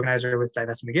I'm an organizer with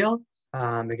Divest McGill,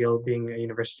 McGill being a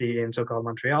university in so-called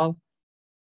Montreal.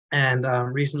 And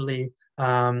recently,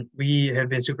 we have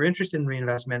been super interested in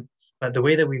reinvestment, But the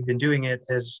way that we've been doing it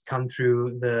has come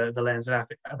through the lens of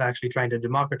actually trying to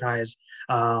democratize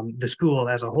the school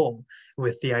as a whole,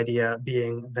 with the idea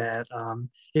being that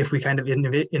if we kind of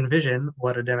envision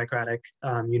what a democratic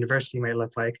university might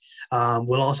look like,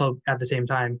 we'll also at the same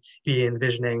time be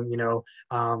envisioning,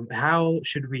 how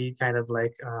should we kind of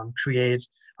like create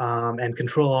and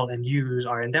control and use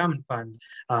our endowment fund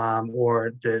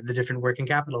or the different working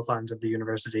capital funds of the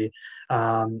university,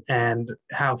 and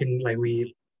how can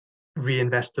we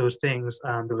reinvest those things,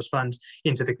 those funds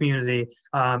into the community,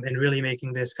 and really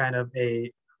making this kind of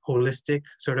a holistic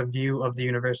sort of view of the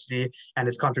university and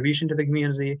its contribution to the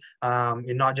community,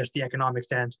 in not just the economic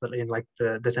sense, but in like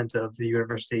the sense of the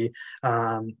university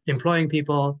employing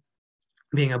people,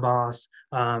 being a boss,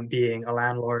 being a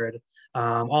landlord,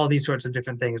 all these sorts of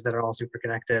different things that are all super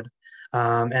connected.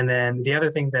 And then the other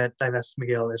thing that Divest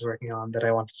McGill is working on that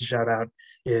I wanted to shout out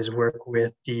is work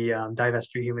with the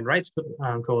Divest for Human Rights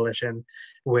Coalition,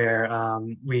 where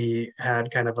we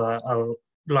had kind of a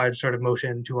large sort of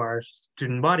motion to our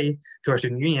student body, to our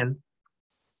student union,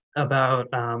 about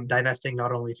divesting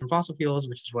not only from fossil fuels,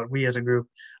 which is what we as a group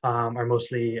are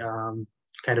mostly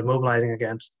kind of mobilizing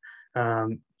against,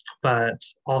 but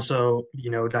also,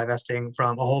 divesting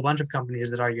from a whole bunch of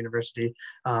companies that our university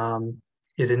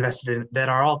is invested in, that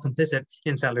are all complicit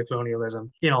in settler colonialism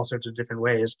in all sorts of different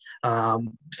ways.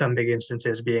 Some big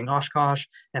instances being Oshkosh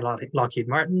and Lockheed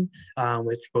Martin,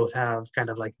 which both have kind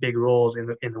of like big roles in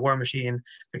the war machine,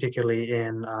 particularly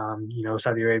in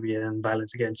Saudi Arabian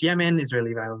violence against Yemen,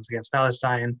 Israeli violence against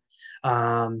Palestine,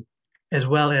 as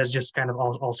well as just kind of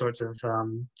all sorts of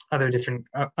other different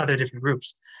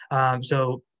groups.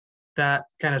 So that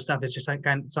kind of stuff is just like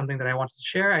something that I wanted to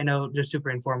share. I know, just super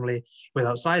informally,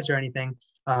 without slides or anything,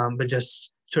 but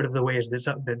just sort of the ways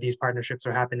that these partnerships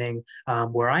are happening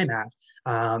where I'm at,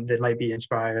 that might be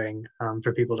inspiring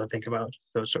for people to think about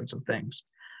those sorts of things.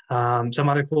 Some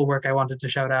other cool work I wanted to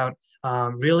shout out.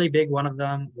 Really big one of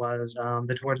them was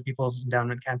the Towards People's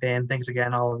Endowment campaign. Thanks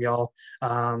again, all of y'all,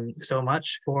 so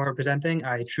much for presenting.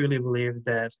 I truly believe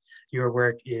that your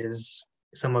work is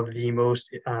some of the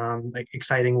most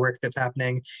exciting work that's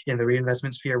happening in the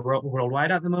reinvestment sphere worldwide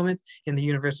at the moment, in the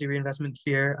university reinvestment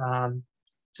sphere,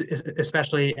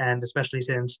 especially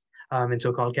since in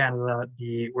so-called Canada,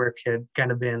 the work had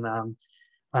kind of been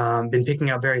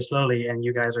picking up very slowly, and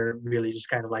you guys are really just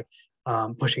kind of like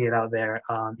pushing it out there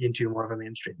into more of a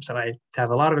mainstream. So I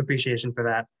have a lot of appreciation for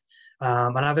that.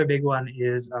 Another big one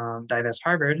is Divest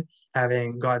Harvard,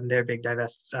 having gotten their big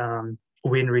Divest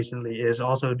win recently, is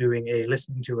also doing a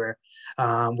listening tour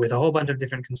with a whole bunch of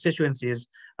different constituencies,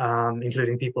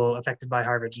 including people affected by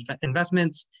Harvard's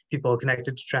investments, people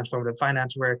connected to transformative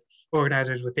finance work,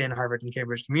 organizers within Harvard and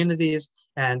Cambridge communities,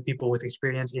 and people with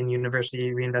experience in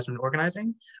university reinvestment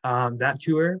organizing. That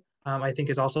tour, I think,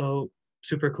 is also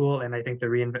super cool, and I think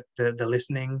the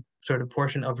listening sort of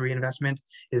portion of reinvestment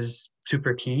is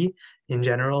super key in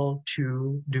general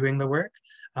to doing the work.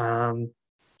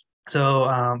 So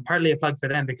partly a plug for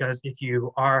them, because if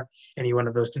you are any one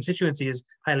of those constituencies,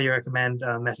 highly recommend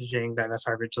messaging Divest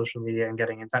Harvard social media and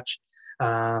getting in touch,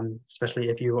 especially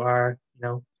if you are,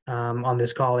 on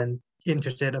this call and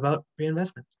interested about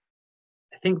reinvestment.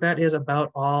 I think that is about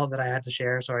all that I had to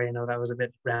share. Sorry, I know that was a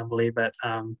bit rambly, but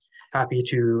happy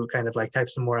to kind of like type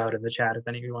some more out in the chat if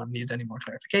anyone needs any more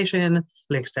clarification,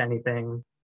 links to anything.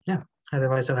 Yeah,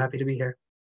 otherwise, so happy to be here.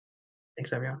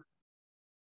 Thanks, everyone.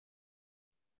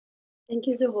 Thank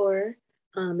you, Zahor.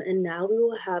 And now we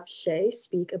will have Shay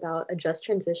speak about a just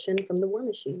transition from the war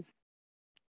machine.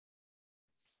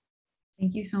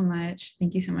 Thank you so much.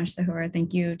 Thank you so much, Zahor.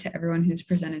 Thank you to everyone who's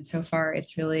presented so far.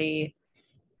 It's really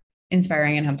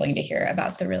inspiring and humbling to hear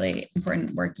about the really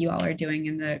important work you all are doing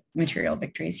and the material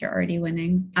victories you're already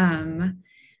winning. My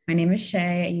name is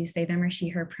Shay. I use they, them, or she,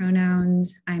 her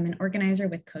pronouns. I'm an organizer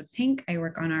with CODEPINK. I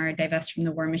work on our Divest from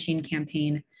the War Machine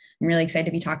campaign. I'm really excited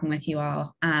to be talking with you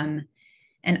all.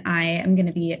 And I am going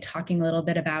to be talking a little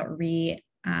bit about reinvestment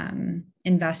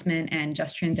and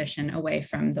just transition away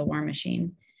from the war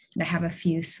machine. And I have a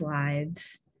few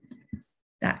slides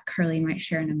that Carly might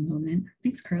share in a moment.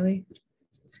 Thanks, Carly.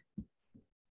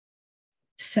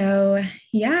 So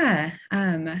yeah,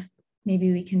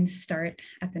 maybe we can start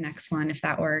at the next one if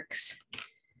that works.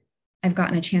 I've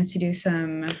gotten a chance to do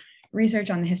some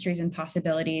research on the histories and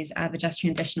possibilities of a just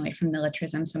transition away from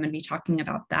militarism. So I'm going to be talking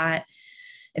about that.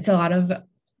 It's a lot of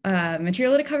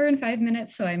material to cover in 5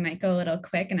 minutes, so I might go a little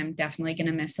quick, and I'm definitely going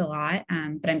to miss a lot,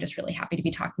 but I'm just really happy to be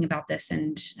talking about this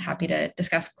and happy to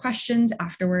discuss questions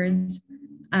afterwards.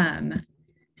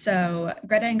 So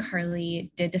Greta and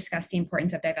Carly did discuss the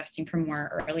importance of divesting from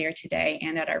war earlier today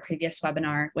and at our previous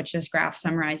webinar, which this graph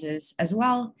summarizes as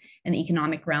well in the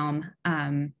economic realm.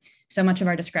 So much of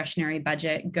our discretionary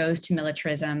budget goes to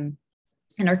militarism,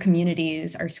 and our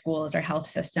communities, our schools, our health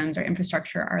systems, our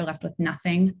infrastructure are left with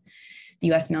nothing.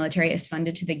 The US military is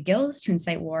funded to the gills to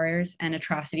incite wars and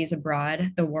atrocities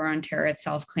abroad. The war on terror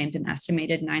itself claimed an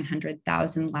estimated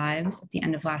 900,000 lives at the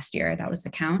end of last year. That was the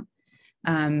count.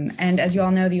 And as you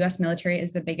all know, the US military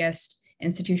is the biggest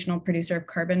institutional producer of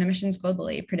carbon emissions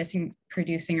globally,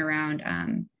 producing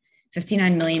around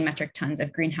 59 million metric tons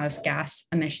of greenhouse gas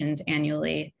emissions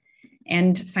annually.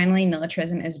 And finally,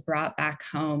 militarism is brought back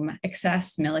home.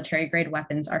 Excess military-grade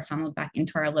weapons are funneled back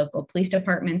into our local police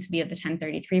departments via the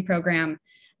 1033 program,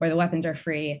 where the weapons are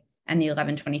free, and the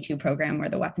 1122 program, where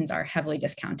the weapons are heavily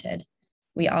discounted.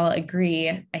 We all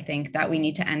agree, I think, that we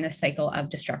need to end this cycle of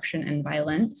destruction and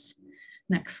violence.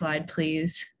 Next slide,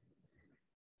 please.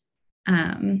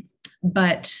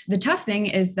 But the tough thing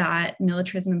is that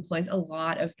militarism employs a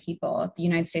lot of people. The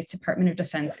United States Department of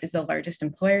Defense is the largest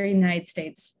employer in the United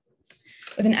States,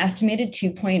 with an estimated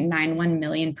 2.91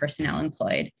 million personnel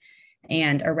employed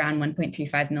and around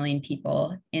 1.35 million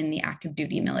people in the active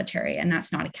duty military. And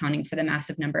that's not accounting for the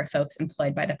massive number of folks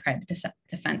employed by the private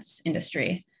defense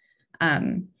industry.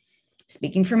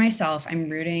 Speaking for myself, I'm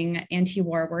rooting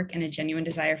anti-war work and a genuine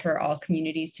desire for all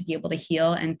communities to be able to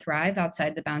heal and thrive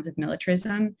outside the bounds of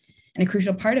militarism. And a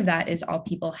crucial part of that is all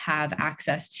people have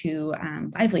access to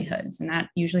livelihoods, and that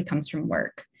usually comes from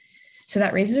work. So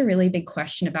that raises a really big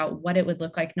question about what it would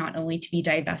look like not only to be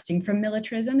divesting from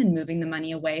militarism and moving the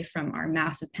money away from our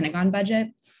massive Pentagon budget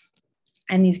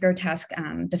and these grotesque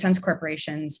defense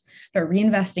corporations, but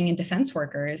reinvesting in defense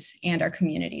workers and our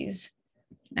communities.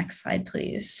 Next slide,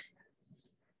 please.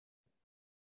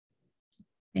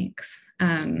 Thanks.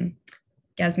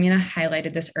 Yasmina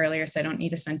highlighted this earlier, so I don't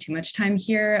need to spend too much time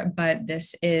here, but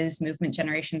this is Movement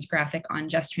Generation's graphic on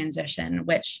just transition,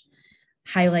 which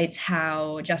highlights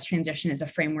how just transition is a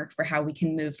framework for how we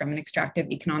can move from an extractive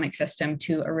economic system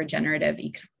to a regenerative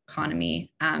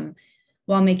economy,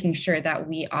 while making sure that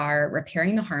we are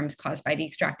repairing the harms caused by the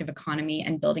extractive economy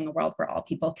and building a world where all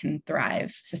people can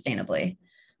thrive sustainably.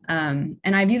 And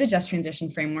I view the just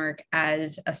transition framework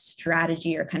as a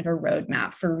strategy or kind of a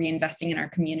roadmap for reinvesting in our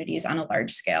communities on a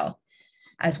large scale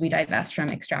as we divest from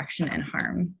extraction and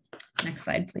harm. Next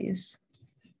slide, please.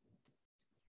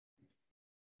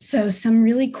 So some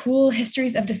really cool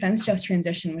histories of defense just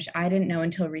transition, which I didn't know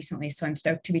until recently, so I'm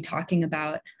stoked to be talking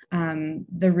about.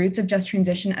 The roots of just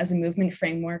transition as a movement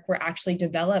framework were actually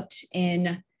developed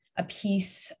in a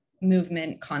peace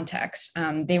movement context.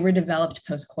 They were developed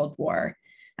post-Cold War.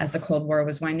 As the Cold War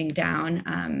was winding down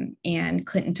and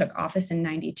Clinton took office in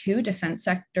 '92, defense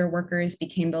sector workers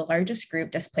became the largest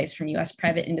group displaced from US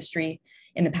private industry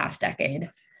in the past decade.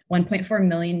 1.4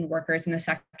 million workers in the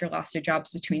sector lost their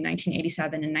jobs between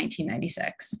 1987 and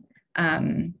 1996.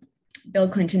 Bill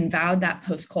Clinton vowed that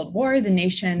post-Cold War, the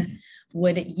nation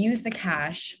would use the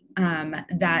cash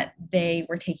that they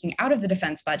were taking out of the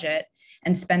defense budget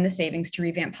and spend the savings to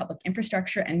revamp public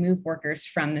infrastructure and move workers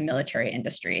from the military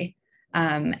industry.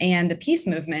 And the peace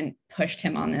movement pushed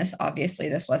him on this. Obviously,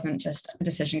 this wasn't just a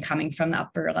decision coming from the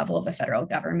upper level of the federal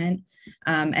government.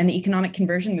 And the economic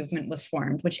conversion movement was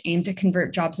formed, which aimed to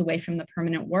convert jobs away from the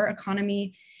permanent war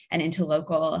economy and into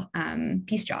local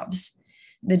peace jobs.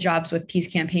 The Jobs with Peace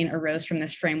campaign arose from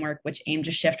this framework, which aimed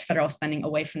to shift federal spending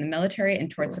away from the military and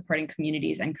towards supporting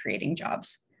communities and creating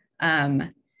jobs.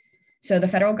 So the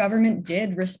federal government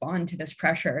did respond to this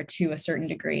pressure to a certain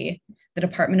degree. The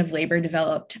Department of Labor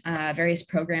developed various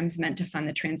programs meant to fund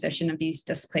the transition of these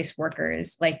displaced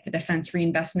workers, like the Defense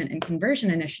Reinvestment and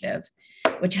Conversion Initiative,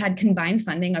 which had combined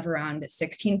funding of around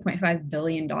 $16.5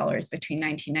 billion between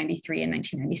 1993 and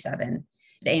 1997.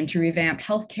 It aimed to revamp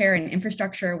healthcare and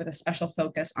infrastructure with a special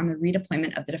focus on the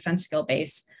redeployment of the defense skill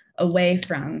base away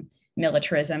from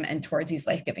militarism and towards these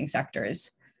life-giving sectors.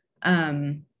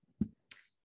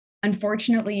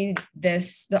 Unfortunately,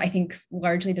 I think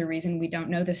largely the reason we don't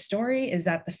know this story is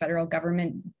that the federal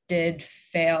government did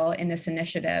fail in this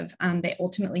initiative. They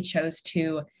ultimately chose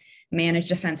to manage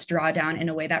defense drawdown in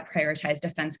a way that prioritized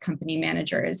defense company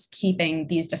managers, keeping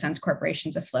these defense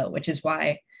corporations afloat, which is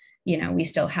why, we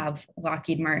still have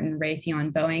Lockheed Martin,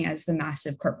 Raytheon, Boeing as the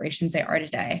massive corporations they are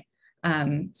today.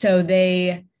 So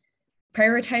they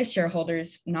prioritize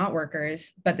shareholders, not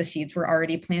workers, but the seeds were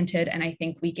already planted. And I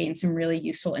think we gained some really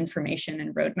useful information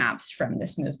and roadmaps from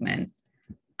this movement.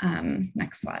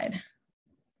 Next slide.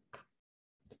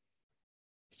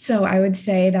 So I would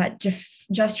say that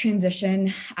just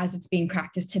transition as it's being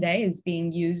practiced today is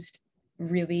being used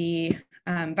really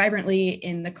vibrantly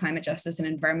in the climate justice and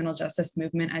environmental justice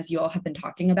movement, as you all have been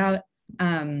talking about.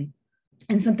 And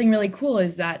something really cool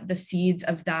is that the seeds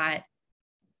of that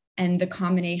and the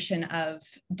combination of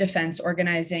defense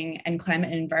organizing and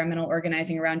climate and environmental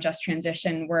organizing around just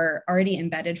transition were already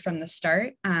embedded from the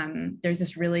start. There's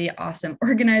this really awesome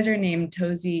organizer named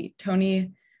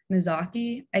Tony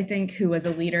Mizaki, I think, who was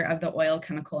a leader of the Oil,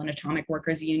 Chemical, and Atomic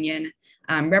Workers Union,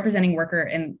 representing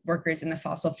workers in the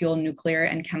fossil fuel, nuclear,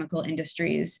 and chemical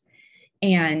industries.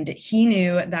 And he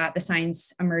knew that the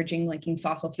science emerging linking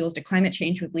fossil fuels to climate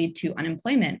change would lead to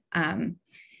unemployment.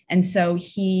 And so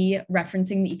he,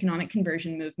 referencing the economic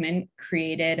conversion movement,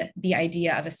 created the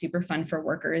idea of a super fund for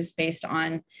workers based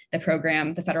on the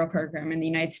program, the federal program in the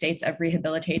United States of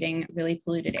rehabilitating really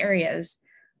polluted areas.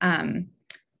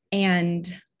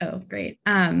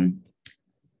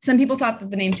 Some people thought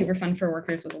that the name Superfund for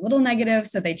Workers was a little negative,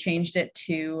 so they changed it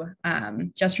to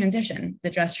Just Transition. The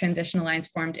Just Transition Alliance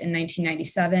formed in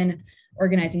 1997,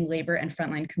 organizing labor and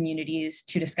frontline communities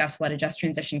to discuss what a just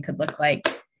transition could look like.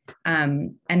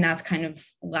 And that's kind of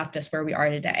left us where we are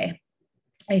today.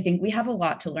 I think we have a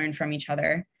lot to learn from each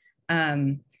other.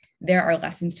 There are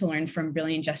lessons to learn from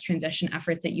brilliant just transition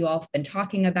efforts that you all have been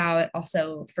talking about.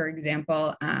 Also, for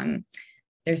example,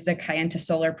 there's the Kayenta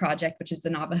Solar Project, which is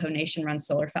the Navajo Nation-run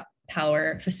solar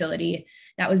power facility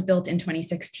that was built in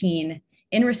 2016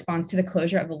 in response to the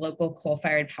closure of a local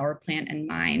coal-fired power plant and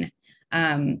mine.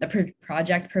 The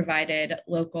project provided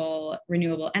local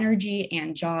renewable energy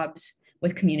and jobs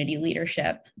with community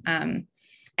leadership. And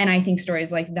I think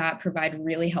stories like that provide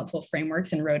really helpful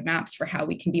frameworks and roadmaps for how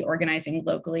we can be organizing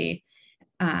locally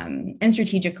and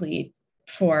strategically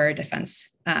for defense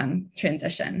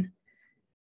transition.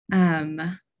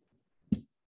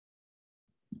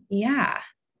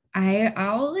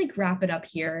 I'll like wrap it up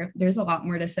here. There's a lot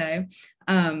more to say,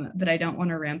 but I don't want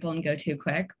to ramble and go too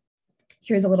quick.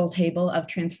 Here's a little table of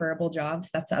transferable jobs.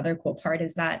 That's the other cool part,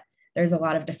 is that there's a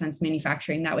lot of defense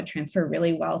manufacturing that would transfer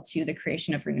really well to the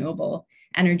creation of renewable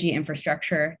energy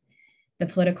infrastructure. The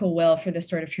political will for this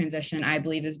sort of transition, I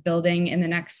believe, is building. In the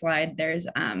next slide, there's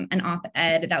an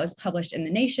op-ed that was published in The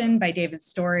Nation by David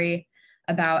Story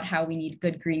about how we need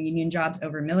good green union jobs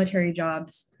over military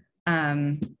jobs.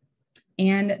 And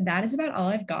that is about all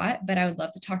I've got, but I would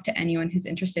love to talk to anyone who's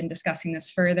interested in discussing this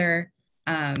further.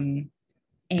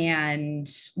 And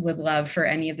would love for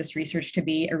any of this research to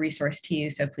be a resource to you.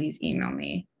 So please email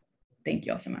me. Thank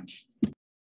you all so much.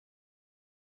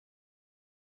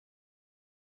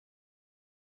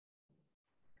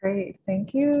 Great,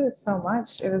 thank you so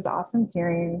much. It was awesome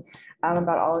hearing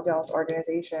about all of y'all's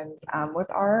organizations. With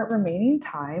our remaining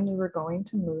time, we were going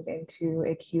to move into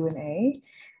a Q&A.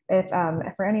 If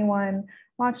for anyone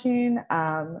watching,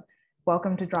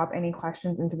 welcome to drop any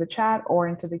questions into the chat or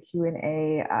into the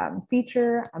Q&A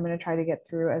feature. I'm going to try to get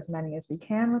through as many as we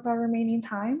can with our remaining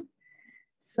time.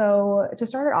 So to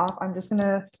start it off, I'm just going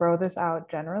to throw this out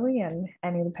generally, and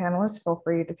any of the panelists feel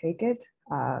free to take it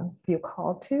if you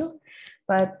called to.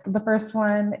 But the first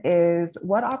one is,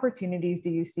 what opportunities do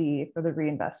you see for the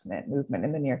reinvestment movement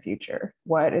in the near future?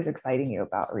 What is exciting you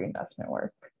about reinvestment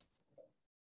work?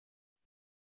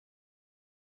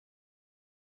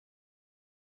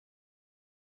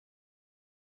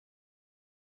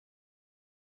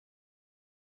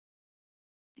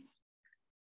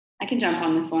 I can jump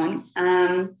on this one.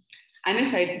 I'm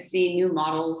excited to see new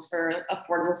models for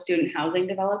affordable student housing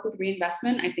develop with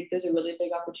reinvestment. I think there's a really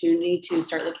big opportunity to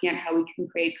start looking at how we can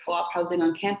create co-op housing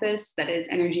on campus that is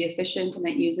energy efficient and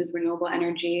that uses renewable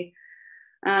energy.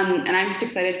 And I'm just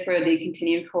excited for the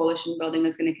continued coalition building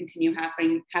that's going to continue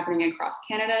happening across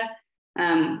Canada.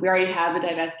 We already have the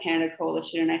Divest Canada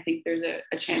Coalition, and I think there's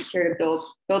a chance here to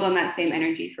build on that same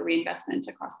energy for reinvestment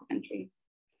across the country.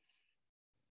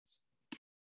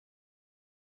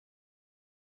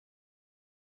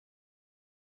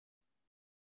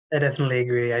 I definitely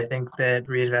agree. I think that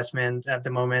reinvestment at the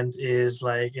moment is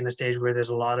like in a stage where there's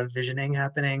a lot of visioning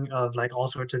happening of like all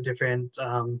sorts of different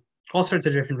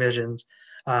visions,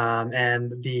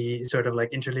 and the sort of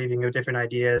like interleaving of different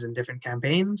ideas and different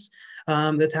campaigns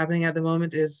that's happening at the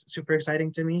moment is super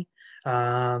exciting to me.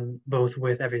 Both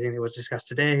with everything that was discussed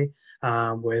today,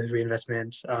 with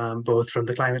reinvestment, both from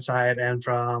the climate side and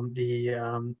from the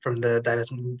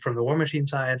divestment from the war machine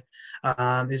side,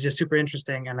 is just super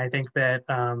interesting. And I think that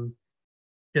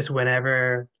just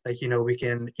whenever we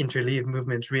can interleave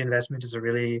movements, reinvestment is a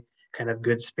really kind of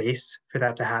good space for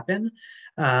that to happen,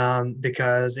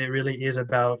 because it really is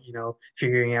about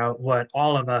figuring out what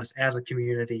all of us as a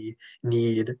community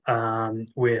need,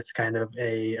 with kind of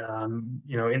a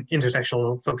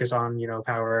intersectional focus on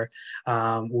power,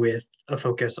 with a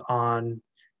focus on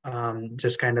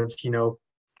just kind of,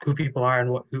 who people are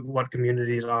and what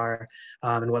communities are,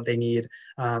 and what they need.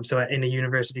 So in a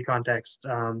university context,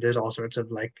 there's all sorts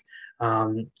of like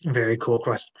very cool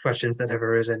questions that have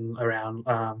arisen around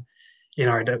in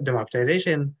our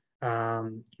democratization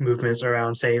movements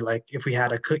around, say, like if we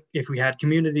had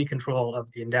community control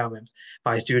of the endowment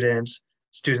by students,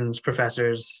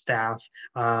 professors, staff,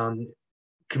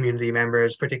 community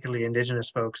members, particularly Indigenous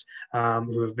folks,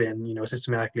 who have been,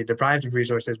 systematically deprived of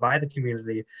resources by the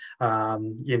community,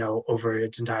 over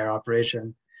its entire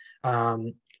operation.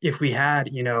 If we had,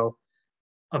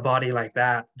 a body like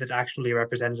that that's actually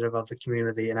representative of the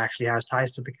community and actually has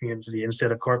ties to the community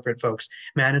instead of corporate folks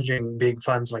managing big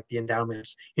funds like the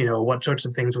endowments, what sorts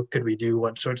of things could we do?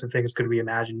 What sorts of things could we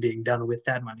imagine being done with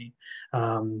that money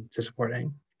to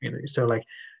supporting community? So like,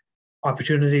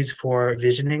 opportunities for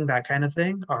visioning that kind of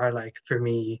thing are like, for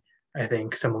me, I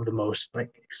think some of the most like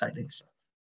exciting stuff.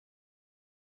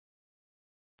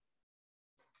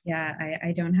 Yeah,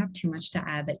 I don't have too much to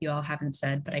add that you all haven't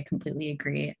said, but I completely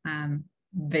agree.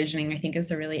 Visioning, I think, is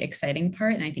the really exciting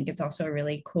part. And I think it's also a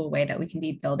really cool way that we can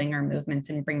be building our movements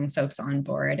and bringing folks on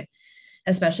board,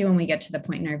 especially when we get to the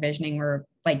point in our visioning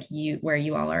where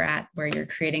you all are at, where you're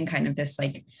creating kind of this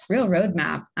like real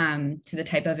roadmap to the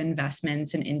type of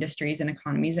investments and industries and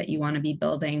economies that you want to be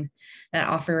building that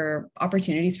offer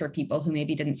opportunities for people who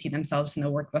maybe didn't see themselves in the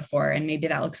work before. And maybe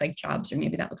that looks like jobs, or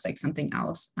maybe that looks like something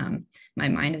else. My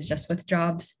mind is just with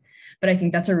jobs, but I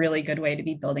think that's a really good way to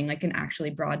be building like an actually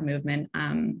broad movement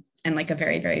and like a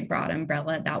very, very broad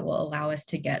umbrella that will allow us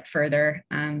to get further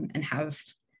and have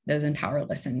those in power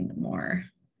listen more.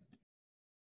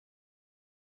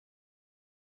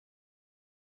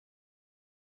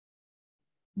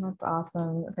 That's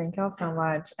awesome. Thank y'all so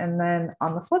much. And then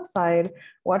on the flip side,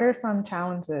 what are some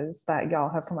challenges that y'all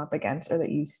have come up against, or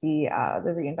that you see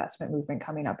the reinvestment movement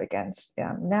coming up against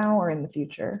now or in the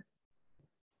future?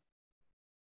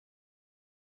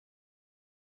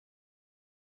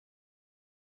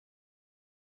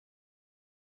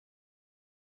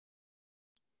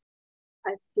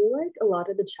 I feel like a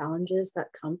lot of the challenges that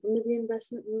come from the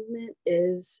reinvestment movement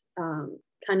is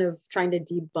kind of trying to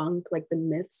debunk like the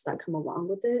myths that come along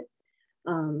with it.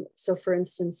 So for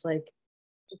instance, like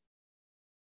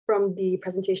from the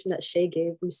presentation that Shay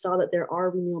gave, we saw that there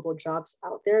are renewable jobs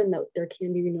out there and that there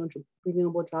can be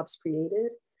renewable jobs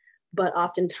created, but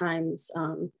oftentimes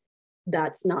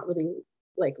that's not really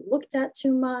like looked at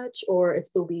too much, or it's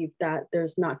believed that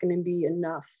there's not going to be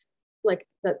enough, like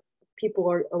that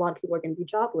a lot of people are going to be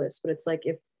jobless. But it's like,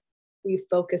 if we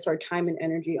focus our time and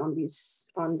energy on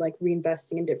like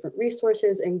reinvesting in different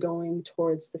resources and going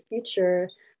towards the future,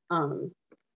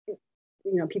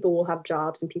 people will have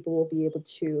jobs and people will be able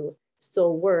to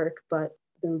still work, but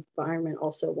the environment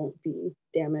also won't be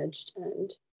damaged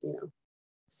and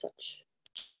such.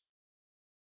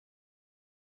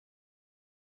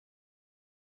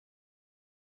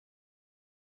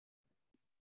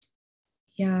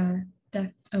 Yeah.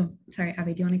 Oh, sorry,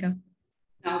 Abby, do you want to go?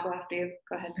 No, I'll go after you.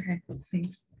 Go ahead. Okay,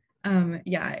 thanks.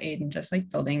 Yeah, Aiden, just like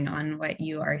building on what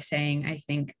you are saying, I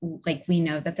think like we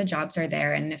know that the jobs are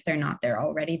there, and if they're not there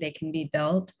already, they can be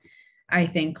built. I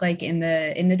think like in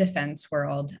the defense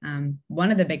world,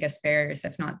 one of the biggest barriers,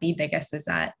 if not the biggest, is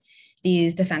that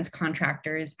these defense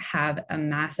contractors have a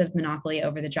massive monopoly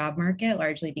over the job market,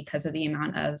 largely because of the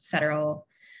amount of federal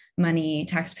money,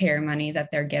 taxpayer money that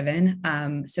they're given.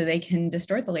 So they can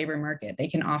distort the labor market. They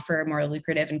can offer more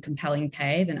lucrative and compelling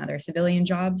pay than other civilian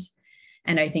jobs.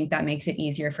 And I think that makes it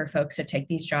easier for folks to take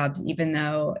these jobs, even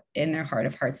though in their heart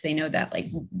of hearts, they know that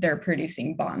like they're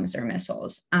producing bombs or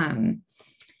missiles.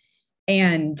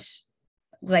 And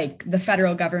like the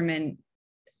federal government,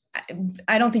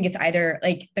 I don't think it's either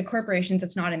like the corporations,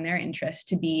 it's not in their interest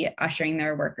to be ushering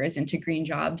their workers into green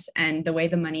jobs. And the way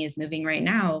the money is moving right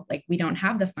now, like we don't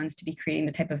have the funds to be creating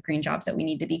the type of green jobs that we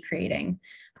need to be creating.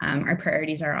 Our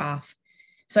priorities are off.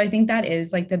 So I think that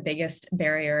is like the biggest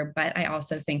barrier. But I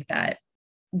also think that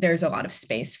there's a lot of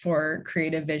space for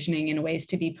creative visioning and ways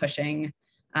to be pushing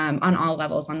on all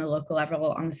levels, on the local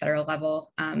level, on the federal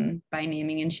level, by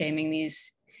naming and shaming these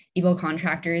evil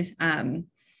contractors.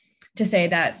 To say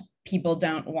that people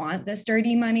don't want this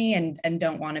dirty money and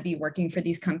don't want to be working for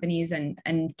these companies and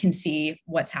can see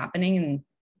what's happening and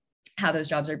how those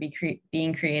jobs are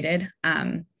being created.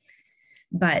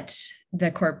 But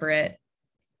the corporate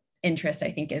interest,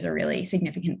 I think, is a really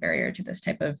significant barrier to this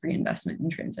type of reinvestment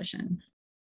and transition.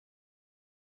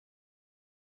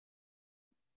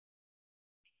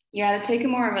 Yeah, to take a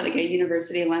more of a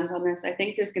university lens on this, I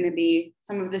think there's going to be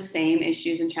some of the same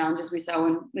issues and challenges we saw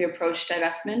when we approached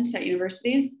divestment at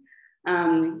universities.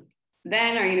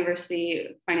 then our university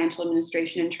financial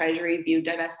administration and treasury viewed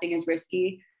divesting as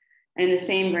risky. And in the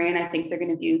same grain, I think they're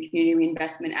going to view community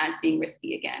reinvestment as being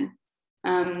risky again.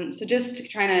 So just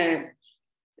trying to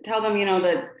tell them,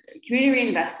 that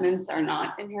community reinvestments are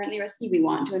not inherently risky. We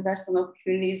want to invest in local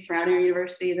communities surrounding our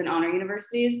universities and on our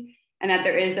universities, and that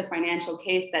there is the financial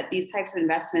case that these types of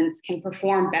investments can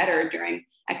perform better during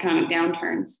economic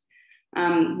downturns.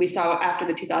 We saw after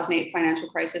the 2008 financial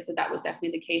crisis that was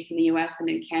definitely the case in the US and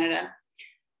in Canada.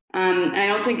 And I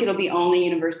don't think it'll be only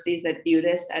universities that view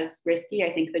this as risky.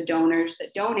 I think the donors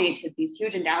that donate to these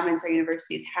huge endowments our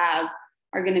universities have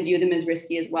are going to view them as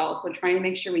risky as well. So trying to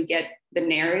make sure we get the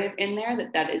narrative in there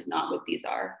that that is not what these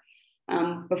are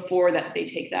before that they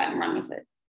take that and run with it.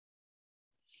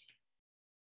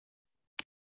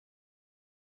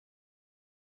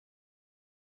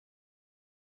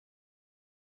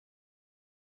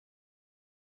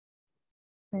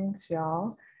 Thanks,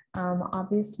 y'all.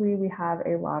 Obviously, we have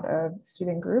a lot of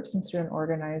student groups and student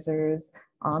organizers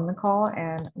on the call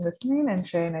and listening. And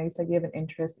Shay, I know you said you have an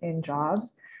interest in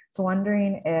jobs. So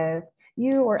wondering if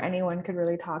you or anyone could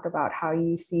really talk about how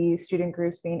you see student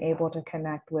groups being able to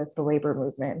connect with the labor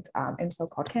movement in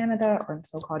so-called Canada or in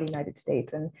so-called United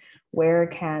States, and where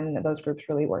can those groups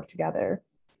really work together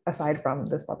aside from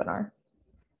this webinar?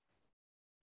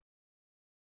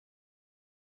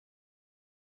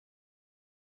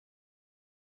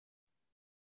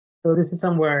 So this is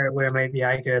somewhere where maybe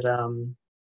I could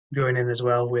join in as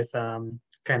well with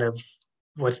kind of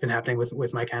what's been happening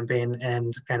with my campaign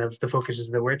and kind of the focuses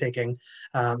that we're taking.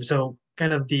 So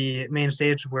kind of the main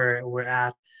stage where we're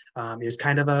at is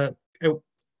kind of a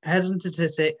hesitant to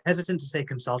say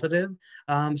consultative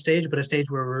stage, but a stage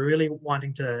where we're really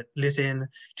wanting to listen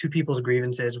to people's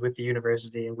grievances with the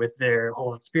university and with their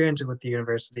whole experience with the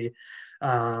university,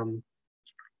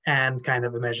 and kind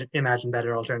of imagine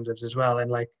better alternatives as well.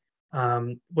 And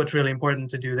what's really important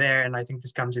to do there, and I think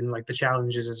this comes in the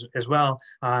challenges as well,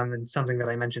 and something that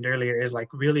I mentioned earlier is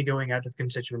really going out to the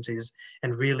constituencies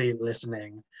and really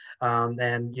listening.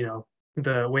 And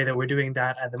the way that we're doing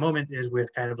that at the moment is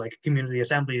with kind of community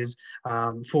assemblies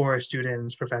for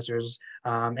students, professors,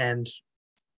 and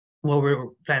what we're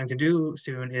planning to do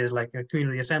soon is a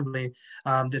community assembly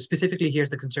that specifically hears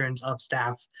the concerns of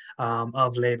staff,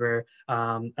 of labor,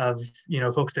 of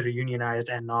folks that are unionized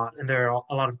and not. And there are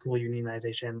a lot of cool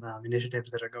unionization initiatives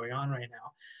that are going on right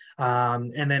now.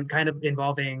 And then kind of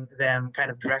involving them kind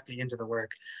of directly into the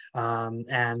work,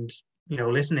 and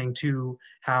listening to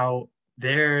how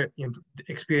their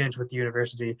experience with the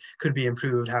university could be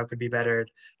improved, how it could be bettered,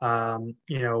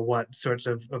 what sorts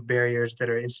of barriers that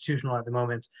are institutional at the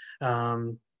moment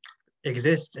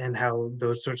exist, and how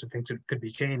those sorts of things could be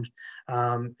changed.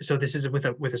 So this is with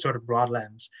a sort of broad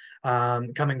lens.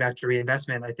 Coming back to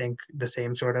reinvestment, I think the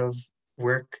same sort of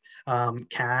work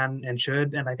can and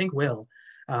should, and I think will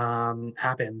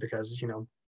happen, because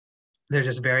they're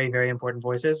just very, very important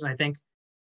voices. And I think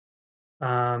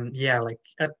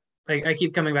I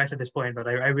keep coming back to this point, but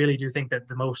I really do think that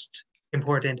the most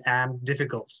important and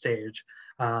difficult stage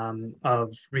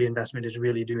of reinvestment is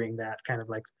really doing that kind of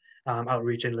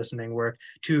outreach and listening work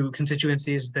to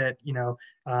constituencies that,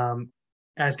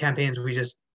 as campaigns, we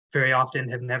just very often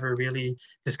have never really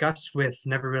discussed with,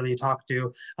 never really talked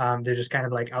to. They're just kind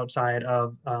of outside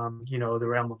of, the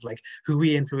realm of who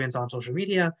we influence on social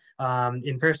media,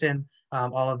 in person,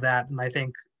 all of that. And I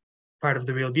think part of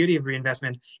the real beauty of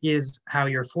reinvestment is how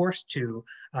you're forced to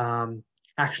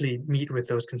actually meet with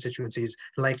those constituencies,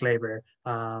 like labor,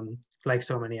 like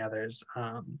so many others,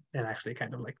 and actually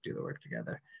kind of do the work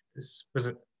together. This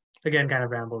was, again, kind of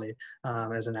rambly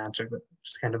as an answer, but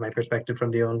just kind of my perspective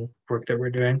from the own work that we're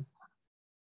doing.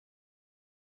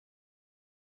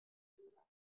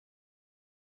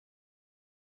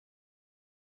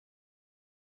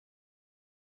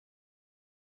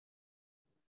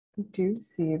 We do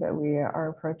see that we are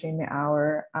approaching the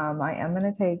hour. I am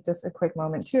going to take just a quick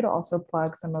moment too to also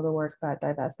plug some of the work that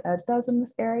Divest Ed does in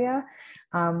this area.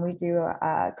 We do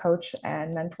coach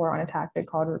and mentor on a tactic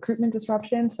called recruitment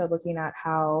disruption. So looking at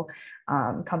how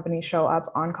companies show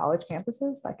up on college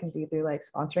campuses, that can be through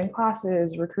sponsoring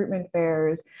classes, recruitment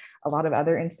fairs, a lot of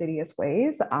other insidious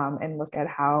ways, and look at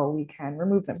how we can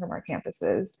remove them from our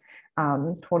campuses.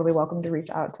 Totally welcome to reach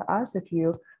out to us if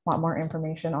you want more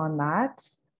information on that.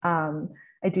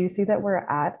 I do see that we're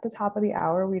at the top of the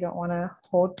hour. We don't want to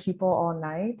hold people all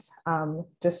night.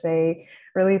 Just say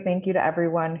really thank you to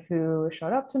everyone who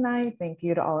showed up tonight. Thank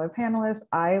you to all our panelists.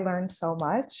 I learned so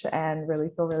much and really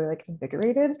feel really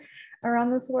invigorated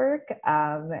around this work.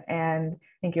 And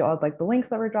Thank you all. Like the links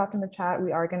that were dropped in the chat,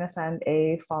 we are going to send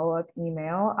a follow-up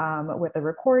email with the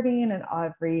recording and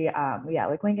every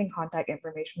like link and contact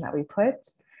information that we put.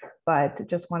 But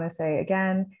just want to say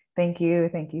again, thank you,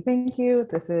 thank you, thank you.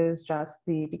 This is just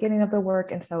the beginning of the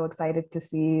work and so excited to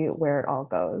see where it all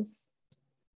goes.